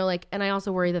want, like, and I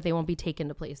also worry that they won't be taken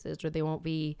to places or they won't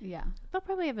be. Yeah. They'll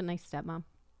probably have a nice stepmom.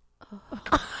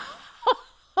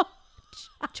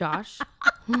 Josh,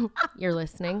 you're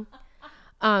listening.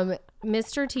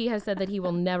 Mr. T has said that he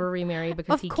will never remarry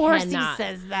because Of course cannot. he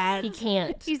says that. He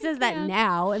can't. He says that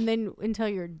now and then until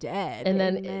you're dead. And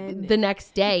then the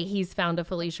next day he's found a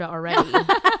Felicia already.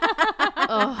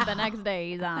 The next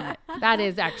day he's on it. That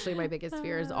is actually my biggest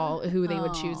fear is all who they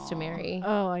would choose to marry.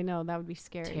 Oh, I know. That would be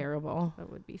scary. Terrible. That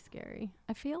would be scary.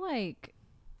 I feel like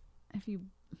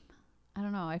I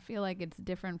don't know. I feel like it's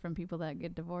different from people that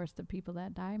get divorced to people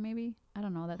that die, maybe. I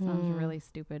don't know. That sounds really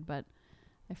stupid, but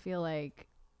I feel like,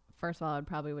 first of all, it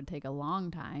probably would take a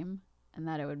long time, and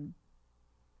that it would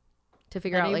To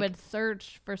figure out, like, would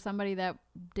search for somebody that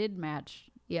did match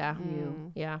yeah.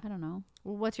 you. Yeah. I don't know.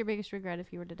 Well, what's your biggest regret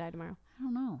if you were to die tomorrow? I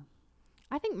don't know.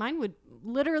 I think mine would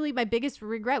literally, my biggest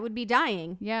regret would be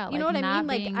dying. Yeah, You know what I mean?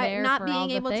 Like not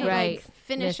being able to Right. like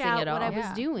finish Missing out it all. what I was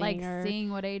Yeah, doing. like or,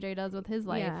 seeing what AJ does with his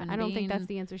life. yeah, And I don't think that's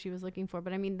being- the answer she was looking for.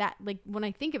 But I mean that, like, when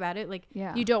I think about it, like,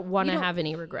 Yeah. You don't want You to don't- have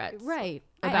any regrets. right.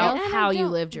 About and I how you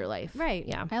don't- lived your life. Right.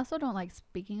 Yeah. I also don't like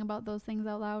speaking about those things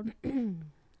out loud.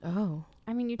 Oh.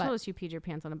 I mean, you But- told us you peed your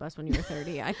pants on a bus when you were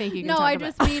 30. I think you can No, talk I about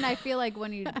just mean I feel like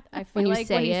when you When you when you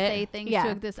say it. say things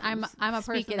Yeah. to this, I'm a Speak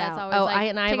person it that's out. always Oh, like,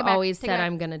 I've take it back, always take it said back.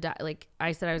 I'm gonna die. Like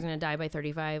I said, I was gonna die by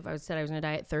 35. I said I was gonna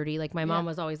die at 30. Like my mom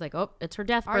was always like, "Oh, it's her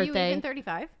death Are you birthday." even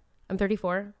 35? I'm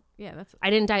 34. Yeah, that's. I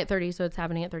didn't die at 30, so it's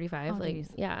happening at 35. Oh, like, geez.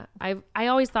 yeah, I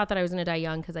always thought that I was gonna die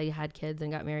young because I had kids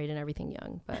and got married and everything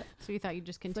young. But So you thought you'd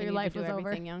just continue life to do was over.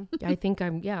 everything young? I think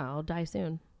I'll die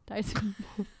soon. Tyson.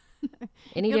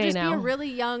 Any You'll day just now. be a really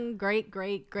young, great.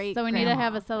 So we need to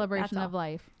have a grandma. celebration That's of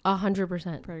life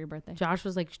 100%. for your birthday. Josh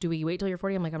was like, "Do we wait till you're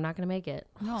 40?" I'm like, "I'm not gonna make it."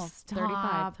 No,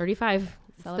 Stop. 35. 35.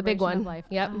 It's the big Celebration of one. life.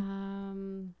 Yep.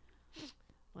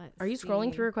 Let's Are you scrolling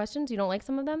see. through her questions? You don't like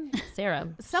some of them, Sarah?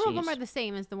 Some of them Sheesh. are the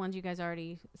same as the ones you guys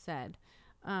already said.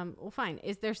 Well, fine.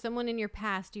 Is there someone in your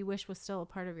past you wish was still a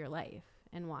part of your life,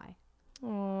 and why?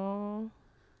 Aww.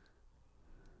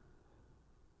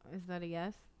 Is that a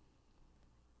yes?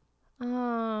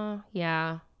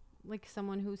 Yeah. Like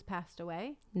someone who's passed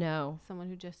away, No. someone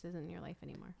who just isn't in your life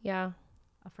anymore, Yeah.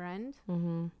 a friend?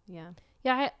 Mm-hmm. Yeah.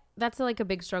 Yeah, that's like a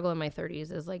big struggle in my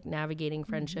 30s is like navigating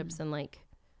friendships and like,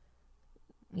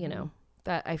 you know,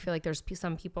 that I feel like there's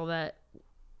some people that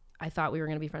I thought we were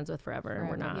going to be friends with forever and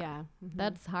we're not. Yeah. Mhm.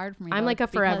 That's hard for me. I'm though, like a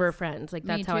forever because, friend. Like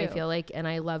me that's how I too. feel like. And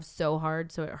I love so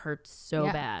hard. So it hurts so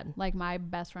Yeah. bad. like my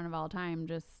best friend of all time,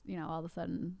 just all of a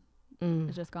sudden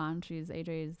is just gone. She's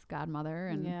AJ's godmother,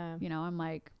 and Yeah. I'm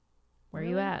like, Where are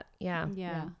you really? at? Yeah.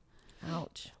 Yeah.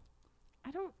 Ouch.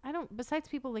 I don't. Besides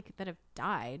people like that have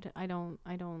died, I don't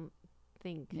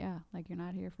think. yeah, like you're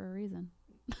not here for a reason.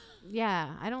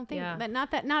 Yeah, I don't think Yeah. that.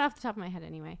 Not off the top of my head,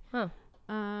 anyway. Huh.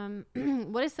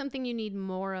 What is something you need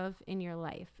more of in your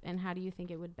life, and how do you think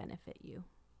it would benefit you?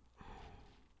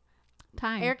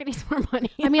 Time. Erica needs more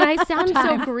money. I mean, I sound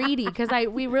so greedy because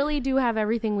we really do have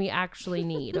everything we actually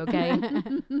need. Okay.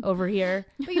 Over here.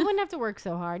 But you wouldn't have to work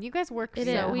so hard. You guys work It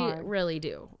so is. We hard. really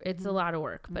do. It's a lot of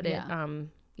work, but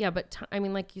Yeah. but I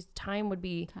mean, like time would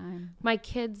be Time. my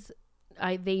kids.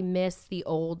 They miss the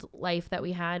old life that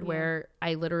we had where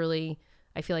I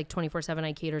feel like 24/7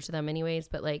 I cater to them anyways,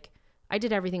 but like I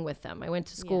did everything with them. I went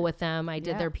to school with them. I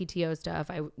did Yeah. their PTO stuff.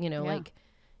 Like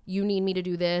you need me to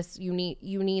do this. You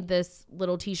need this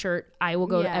little t-shirt. I will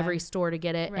go to Yeah. every store to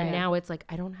get it. Right. And now it's like,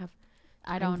 I don't have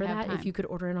I time don't for have that. time. If you could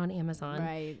order it on Amazon.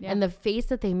 Right. Yeah. And the face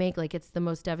that they make, like it's the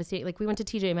most devastating. Like we went to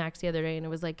TJ Maxx the other day and it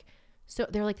was like, so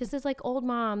they're like, this is like old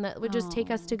mom that would just take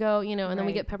us to go, and then we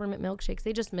Right. get peppermint milkshakes.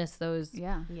 They just miss those.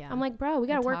 Yeah. Yeah. I'm like, bro, we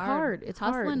got to It's work hard. It's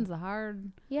Hustling's hard. a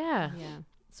hard. Yeah. yeah.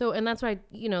 So, and that's why,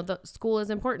 the school is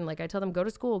important. Like I tell them, go to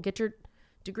school, get your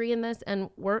degree in this and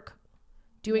work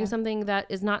doing something that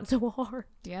is not so hard.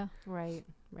 Yeah. Right.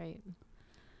 Right.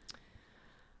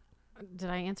 Did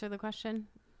I answer the question?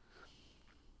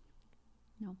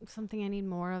 No. Something I need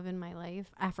more of in my life.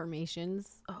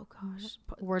 Affirmations. Oh gosh.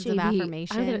 Words of JB,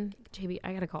 affirmation. JB,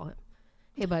 I got to call him.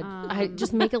 Hey bud, I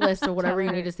just make a list of whatever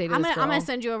you need to say to I'm this gonna, I'm girl. gonna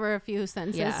send you over a few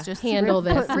sentences. Yeah, Just handle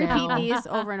this Repeat now. these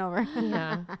over and over.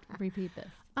 Yeah. Repeat this.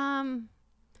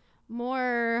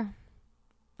 More,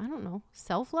 I don't know,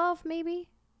 self-love maybe.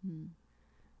 Hmm.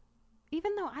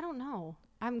 Even though I don't know,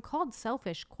 I'm called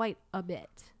selfish quite a bit,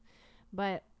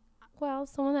 but Well,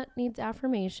 someone that needs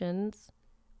affirmations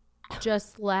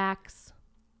just lacks,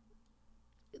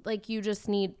 like you just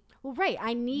need, well, right.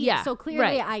 I need. Yeah, So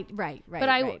clearly, right. Right. but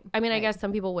I mean, I right. guess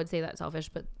some people would say that's selfish,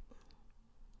 but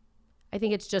I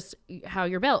think it's just how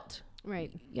you're built.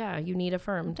 Right. Yeah. You need I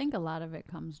affirmed. think a lot of it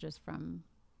comes just from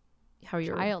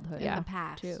you're childhood. Yeah. in the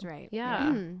past, too. right?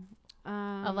 Yeah.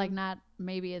 Of like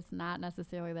maybe it's not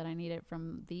necessarily that I need it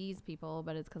from these people,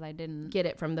 but it's because I didn't Get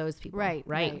it from those people. Right.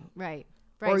 Right.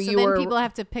 Or so you then were- people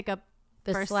have to pick up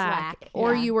The first slack.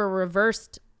 Or yeah. you were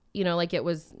reversed, you know, like it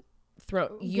was you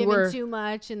Giving were too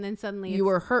much, and then suddenly you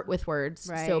were hurt with words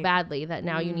so Right. badly that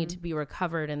now you need to be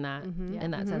recovered in that Mm-hmm.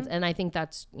 in that sense. And I think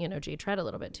that's, you know, Jay Tread a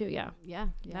little bit too. Yeah. yeah,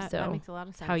 that So, makes a lot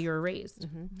of sense. How you were raised.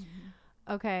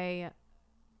 Okay,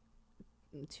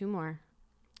 2 more.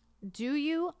 Do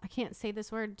you? I can't say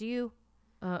this word. Do you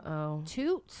Uh-oh.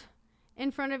 toot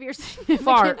in front of your significant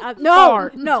Fart. oth- No,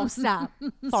 Fart. no, stop,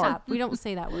 Fart. stop. We don't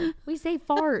say that word. We say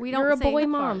fart. We You're don't a say boy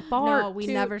mom. Fart. No, we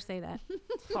Toot. never say that.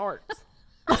 Fart.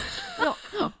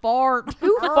 fart.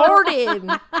 Who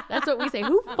farted? That's what we say.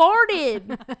 Who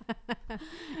farted?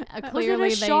 Clearly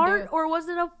was it a they shart do. or was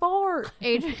it a fart?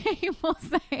 AJ will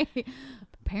say,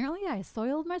 apparently I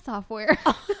soiled my software.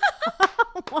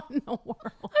 What in the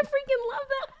world? I freaking love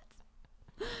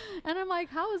that. And I'm like,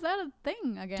 how is that a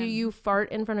thing again? Do you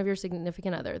fart in front of your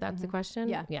significant other? That's the question?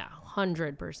 Yeah. Yeah,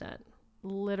 100%.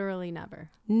 Literally never.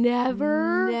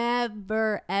 Never?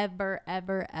 Never, ever,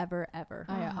 ever, ever, ever.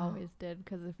 I always did,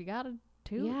 because if you got a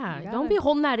toot, Yeah, you don't gotta- be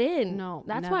holding that in. No,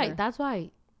 That's never.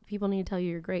 why people need to tell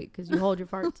you you're great, because you hold your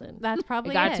farts in. That's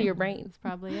probably It got it. to your brain. That's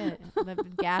probably it. The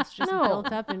gas just No.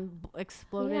 built up and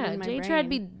exploded Yeah, in my Jay brain. Tread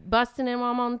be busting in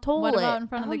while I'm on the toilet. What about in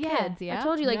front of Oh, the yeah. kids? Yeah. I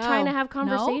told you, like, No. trying to have No?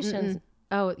 conversations.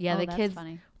 Oh, yeah, Oh, the that's kids,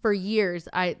 funny. for years,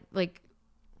 I, like,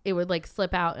 it would, like,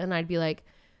 slip out, and I'd be like,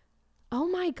 oh,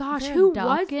 my gosh, there a who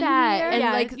duck was in that? here? And,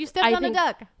 Yeah, like, you stepped I on a think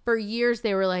duck. For years,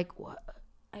 they were like, what?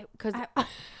 Because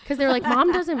they're like,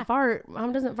 Mom doesn't fart.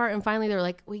 Mom doesn't fart. And finally, they're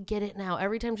like, we get it now.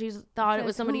 Every time she's thought it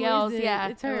was somebody Who is else. it? Yeah.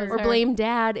 It's her. Or blame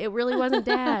dad. It really wasn't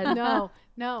dad.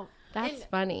 No. That's And-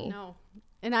 funny. No.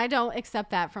 And I don't accept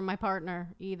that from my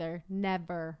partner either.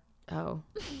 Never. Oh.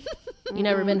 You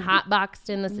never been hot boxed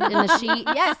in the sheet?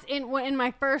 Yes, in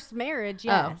my first marriage,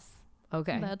 yes.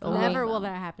 Okay. That's Only- Never will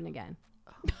that happen again.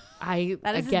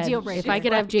 That is a again, deal breaker. if I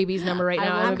could have JB's number right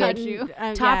now, I I'm would be like,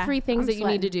 cutting- top yeah, 3 things I'm that you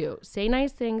need to sweating. do. Say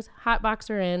nice things, hot box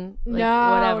her in, like,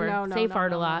 No, whatever. no, Say no,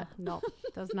 fart no, a lot. No,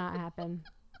 does not happen.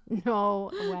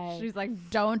 No way. She's like,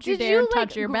 don't you Did dare you,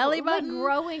 touch your belly like, button.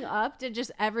 growing up, did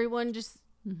just everyone just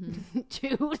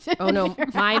toot? Oh no,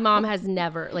 my mom has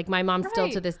never, like, my mom still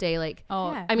to Right. this day, like,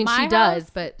 Oh, Yeah. I mean, my she does,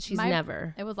 house, but she's my-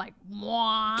 never. It was like,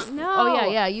 Mwah. No. Oh yeah,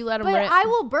 yeah. You let them But rip. I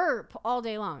will burp all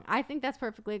day long. I think that's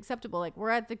perfectly acceptable. Like, we're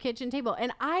at the kitchen table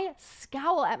and I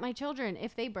scowl at my children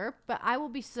if they burp, but I will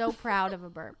be so proud of a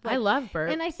burp. I Like, love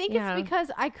burps. and I think yeah. it's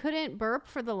because I couldn't burp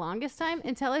for the longest time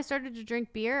until I started to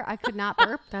drink beer. I could not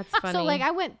burp. That's funny. So like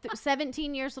I went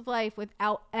 17 years of life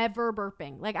without ever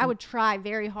burping. Like I would try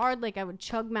very hard. Like I would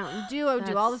chug Mountain Dew. I would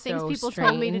do all the That's things so people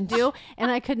told me to strange. do, and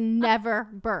I could never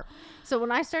burp. So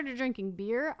when I started drinking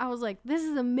beer, I was like, "This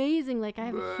is amazing! Like I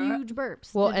have huge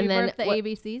burps." Well, Did and you then burp the what-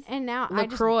 ABCs? And now I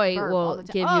just LaCroix burp will all the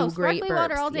time. give Oh, you great sparkling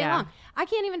water all burps, day yeah. long. I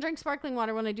can't even drink sparkling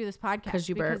water when I do this podcast 'Cause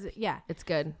you burp. Yeah, it's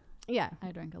good. yeah.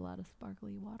 I drank a lot of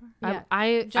sparkly water. Yeah.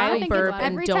 I Jonathan burp gets,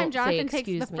 and every don't time Jonathan say takes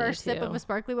excuse the me, first sip too. of a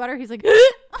sparkling water, he's like, and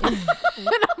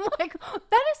I'm like,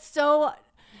 that is so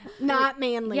not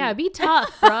manly. Yeah, be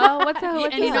tough, bro. What's And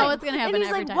what's you that? know what's gonna And happen he's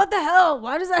every like, time. what the hell?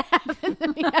 Why does that happen to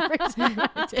me every time?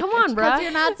 I take Come a on, Because bro.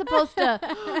 you're not supposed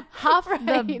to huff Right.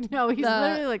 the. No, he's the-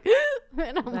 literally like,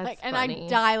 and I'm That's like, and funny. I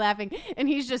die laughing. And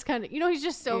he's just kind of, he's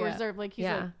just so Yeah. reserved. Like, he's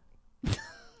Yeah. like,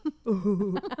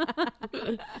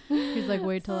 He's like,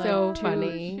 wait till So I toot.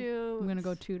 funny. I'm gonna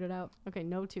go toot it out. Okay,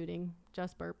 no tooting,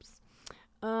 just burps.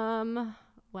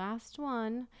 Last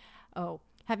one. Oh,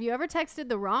 have you ever texted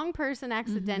the wrong person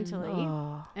accidentally?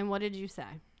 Oh, And what did you say?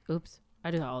 oops.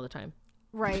 I do that all the time.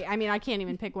 Right. I mean, I can't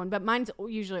even pick one, but mine's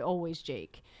usually always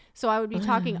Jake. So I would be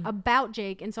talking about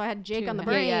Jake, and so I had Jake To on the him.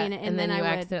 brain, Yeah, and then you I would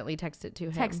accidentally text it to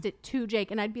him. text it to Jake,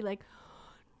 and I'd be like,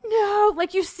 "No!"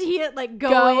 Like you see it like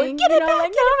going, Get it back,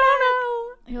 like, get it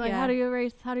no. You're like, Yeah. how do you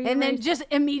erase? How do you? And then erase? just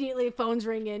immediately phones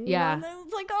ringing. Yeah. And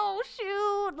it's like, oh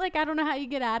shoot! Like I don't know how you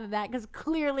get out of that because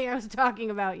clearly I was talking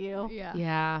about you. yeah.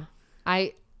 Yeah.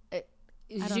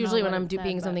 It's don't know usually when what I'm it said,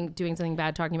 being but- doing something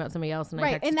bad, talking about somebody else, and I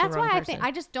Right, text and it to that's the wrong why I person. think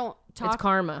I just don't talk. It's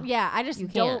karma. Yeah, I just You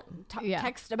don't Yeah.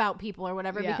 text about people or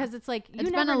whatever Yeah. because it's like you It's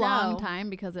never been a long know. time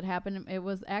because it happened. It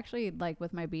was actually like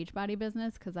with my Beachbody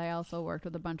business because I also worked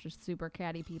with a bunch of super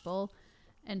catty people.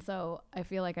 And so I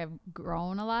feel like I've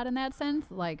grown a lot in that sense.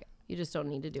 Like You just don't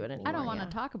need to do it anymore. I don't want to yeah.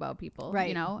 talk about people. Right,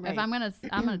 You know, right. if I'm going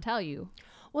to tell you.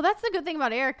 Well, that's the good thing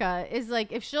about Erica is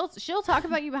like if she'll talk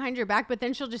about you behind your back, but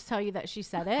then she'll just tell you that she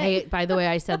said it. Hey, by the way,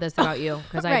 I said this about you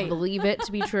because I Right. believe it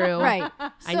to be true. Right.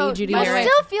 I need you to you hear it.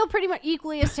 still feel pretty much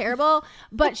equally as terrible,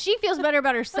 but she feels better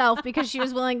about herself because she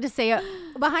was willing to say it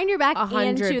behind your back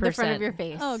and to the front of 100%. your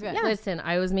face. Oh, good. Yeah. Listen,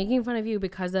 I was making fun of you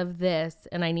because of this,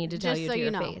 and I need to tell Just you so to you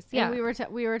your know. face. Yeah. Yeah,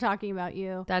 And we were talking about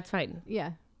you. that's fine.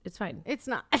 Yeah. It's fine. It's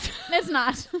not. It's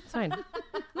not. It's fine.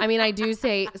 I mean, I do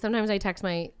say sometimes I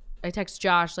text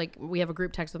Josh, like we have a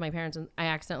group text with my parents, and I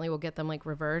accidentally will get them like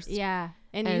reversed. Yeah.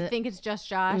 And you And- think it's just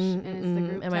Josh and it's the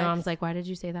group And my mom's text. like, "Why did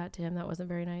you say that to him? That wasn't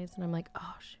very nice." And I'm like,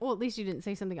 "Oh, shit." Well, at least you didn't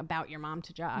say something about your mom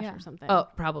to Josh Yeah. or something. Oh,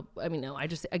 probably. I mean, no. I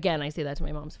just I say that to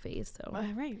my mom's face. So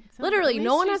Right. So literally, at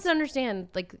no least one has she's- to understand.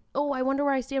 Like, oh, I wonder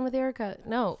where I stand with Erica.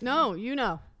 No, No, you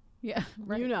know. Yeah.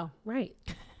 Right. You know. right.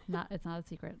 It's not a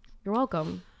secret. You're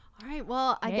welcome. All right.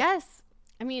 Well, I Yeah. guess.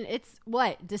 I mean, it's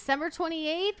what, December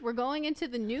 28th? We're going into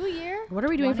the new year? What are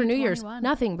we doing for New Year's? 2021.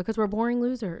 Nothing, because we're boring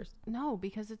losers. No,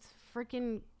 because it's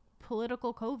freaking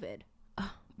political COVID.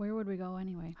 Where would we go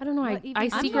anyway? I don't know. What I even- I'm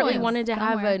secretly going wanted to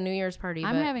have somewhere. a New Year's party.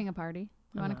 I'm but having a party.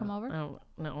 You want to come over? I don't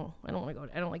know. I don't want to go.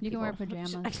 I don't like You can people. wear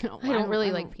pajamas. I I don't really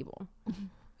like people.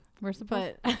 We're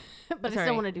supposed. but but I Sorry.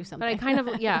 still want to do something. But I kind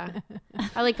of, yeah.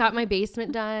 I like got my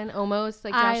basement done almost.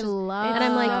 Like I Josh is, love. and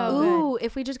I'm like, so good. ooh,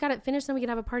 if we just got it finished, then we could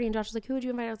have a party. And Josh was like, who would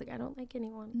you invite? I was like, I don't like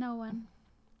anyone. no one.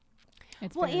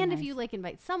 It's well, very and nice. if you like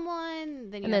invite someone,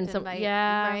 then you And have then to some- invite,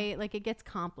 yeah. right? Like it gets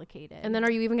complicated. And then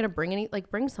are you even gonna bring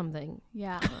bring something?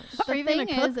 Yeah. Are The you gonna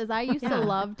thing cook? is I used Yeah. to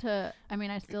love to. I mean,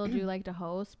 I still do like to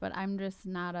host, but I'm just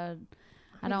not a.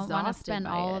 I don't want to exhausted spend by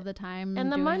all it. of the time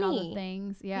And the doing all money. the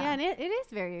things. yeah, Yeah. and it is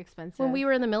very expensive. When we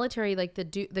were in the military, like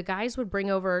the guys would bring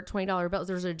over $20 bills.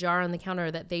 There was a jar on the counter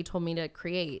that they told me to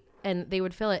create, and they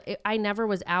would fill it. I never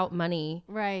was out money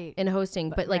right, in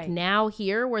hosting, but like right. now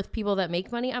here with people that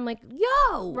make money, I'm like,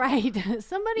 yo, right,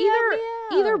 somebody help me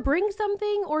out. either bring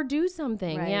something or do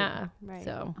something. Right, Yeah. right.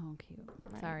 So Oh,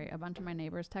 cute. Sorry, a bunch of my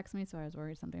neighbors text me, so I was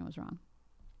worried something was wrong.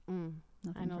 I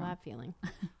Nothing's know wrong. that feeling.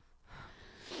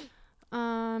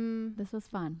 This was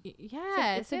fun.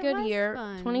 Yeah, it's a good year.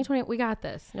 2020, we got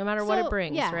this. No matter what it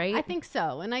brings, yeah, right? I think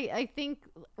so. And I think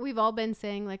we've all been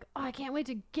saying like, oh, I can't wait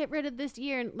to get rid of this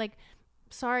year. And like,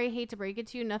 sorry, hate to break it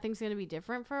to you, nothing's going to be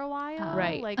different for a while.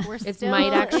 Right. Like we're It still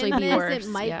might actually in be this. worse. It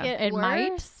might Yeah. get It worse.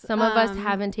 might. Some of us Um,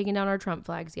 haven't taken down our Trump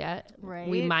flags yet. Right.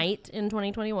 We might in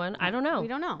 2021. I don't know. We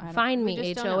don't know. Find We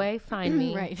me, just don't know. HOA. Find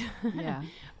me. Right. Yeah.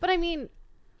 But I mean,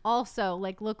 also,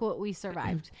 like, look what we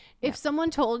survived. If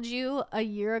someone told you a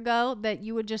year ago that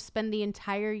you would just spend the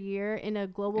entire year in a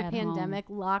global At pandemic,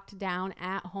 locked down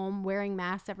at home, wearing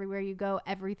masks everywhere you go,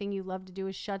 everything you love to do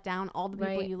is shut down, all the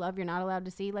people Right. you love you're not allowed to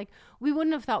see, like, we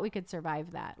wouldn't have thought we could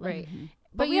survive that. Like, Right.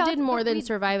 But But we you all- did more but than we-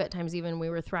 survive at times. Even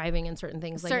we were thriving in certain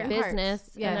things like Certain parts,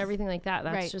 business yes. and everything like that.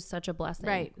 That's Right. just such a blessing.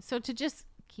 Right. So to just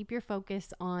keep your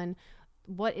focus on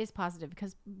what is positive,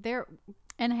 because there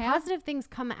And have positive things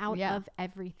come out Yeah. of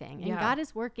everything, and Yeah. God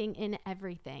is working in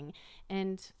everything.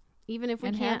 And even if we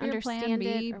and can't have your plan understand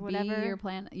B, it or whatever, be your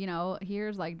plan. You know,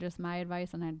 here's like just my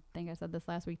advice, and I think I said this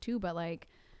last week too, but like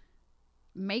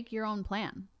make your own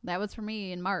plan. That was for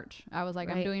me in March. I was like,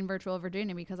 I'm Right. doing virtual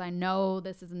Virginia because I know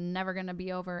this is never going to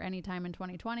be over anytime in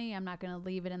 2020. I'm not going to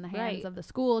leave it in the hands Right. of the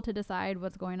school to decide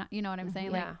what's going on. You know what I'm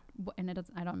saying? Yeah. Like, and it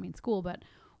doesn't, I don't mean school, but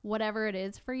whatever it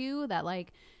is for you that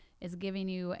like is giving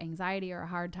you anxiety or a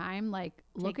hard time, like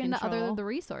look Take into other control. of the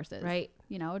resources. Right.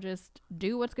 You know, just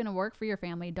do what's going to work for your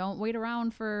family. Don't wait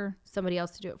around for Somebody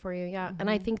else to do it for you. Yeah. And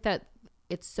I think that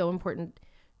it's so important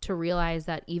to realize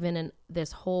that even in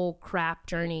this whole crap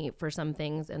journey for some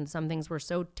things, and some things were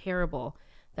so terrible,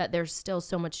 that there's still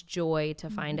so much joy to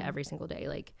find every single day.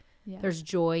 Like Yeah. there's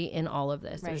joy in all of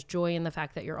this. There's Right. joy in the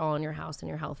fact that you're all in your house and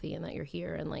you're healthy and that you're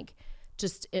here, and like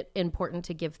just important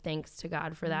to give thanks to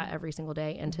God for that every single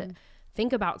day, and to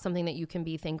think about something that you can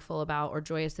be thankful about or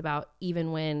joyous about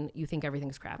even when you think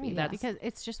everything's crappy. Right, That's because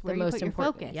it's just the where you most put your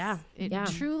important- focus. yeah, It yeah.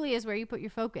 truly is where you put your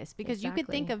focus, because you could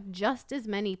think Exactly. of just as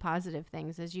many positive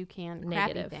things as you can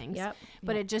negative crappy things. Yep.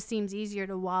 But it just seems easier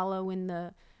to wallow in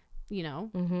the, you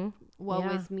know, woe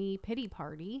Yeah. is me pity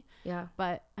party. Yeah.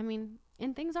 But I mean,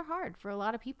 and things are hard for a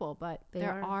lot of people, but They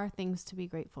there are. are things to be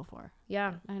grateful for.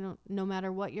 Yeah. No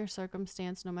matter what your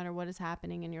circumstance, no matter what is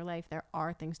happening in your life, there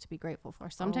are things to be grateful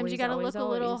for. Sometimes you got to Always, look a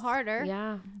little always. harder.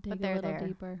 Yeah. dig they're a little there.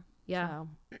 deeper. Yeah. So,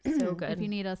 So good. If you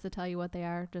need us to tell you what they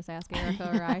are, just ask Erica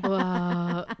or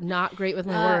I. Not great with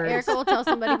my words. Erica will tell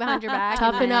somebody behind your back.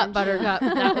 Toughen up, Buttercup.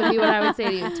 That would be what I would say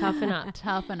to you. Toughen up.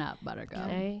 Toughen up, Buttercup.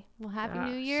 Okay. Well, happy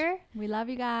New Gosh. Year. We love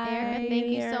you guys. Erica, thank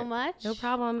you so much. No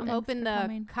problem. I'm hoping for the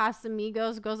coming.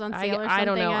 Casamigos goes on sale or something. I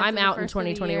don't know. after I'm the out in first of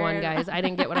the 2021, year. guys. I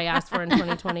didn't get what I asked for in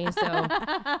 2020, so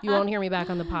you won't hear me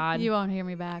back on the pod. You won't hear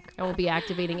me back. I won't be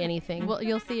activating anything. Well,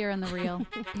 you'll see her in the reel.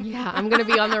 Yeah, I'm going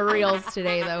to be on the reels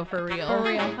today, though, for real. For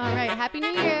real. All right. Happy New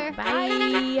Year.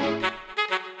 Bye.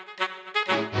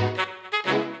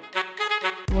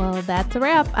 Well, that's a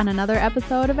wrap on another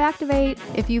episode of Activate.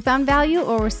 If you found value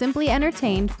or were simply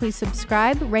entertained, please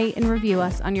subscribe, rate, and review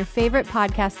us on your favorite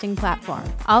podcasting platform.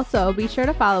 Also, be sure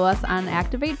to follow us on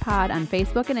Activate Pod on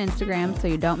Facebook and Instagram so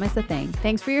you don't miss a thing.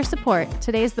 Thanks for your support.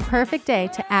 Today is the perfect day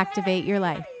to activate your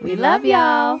life. We love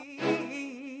y'all.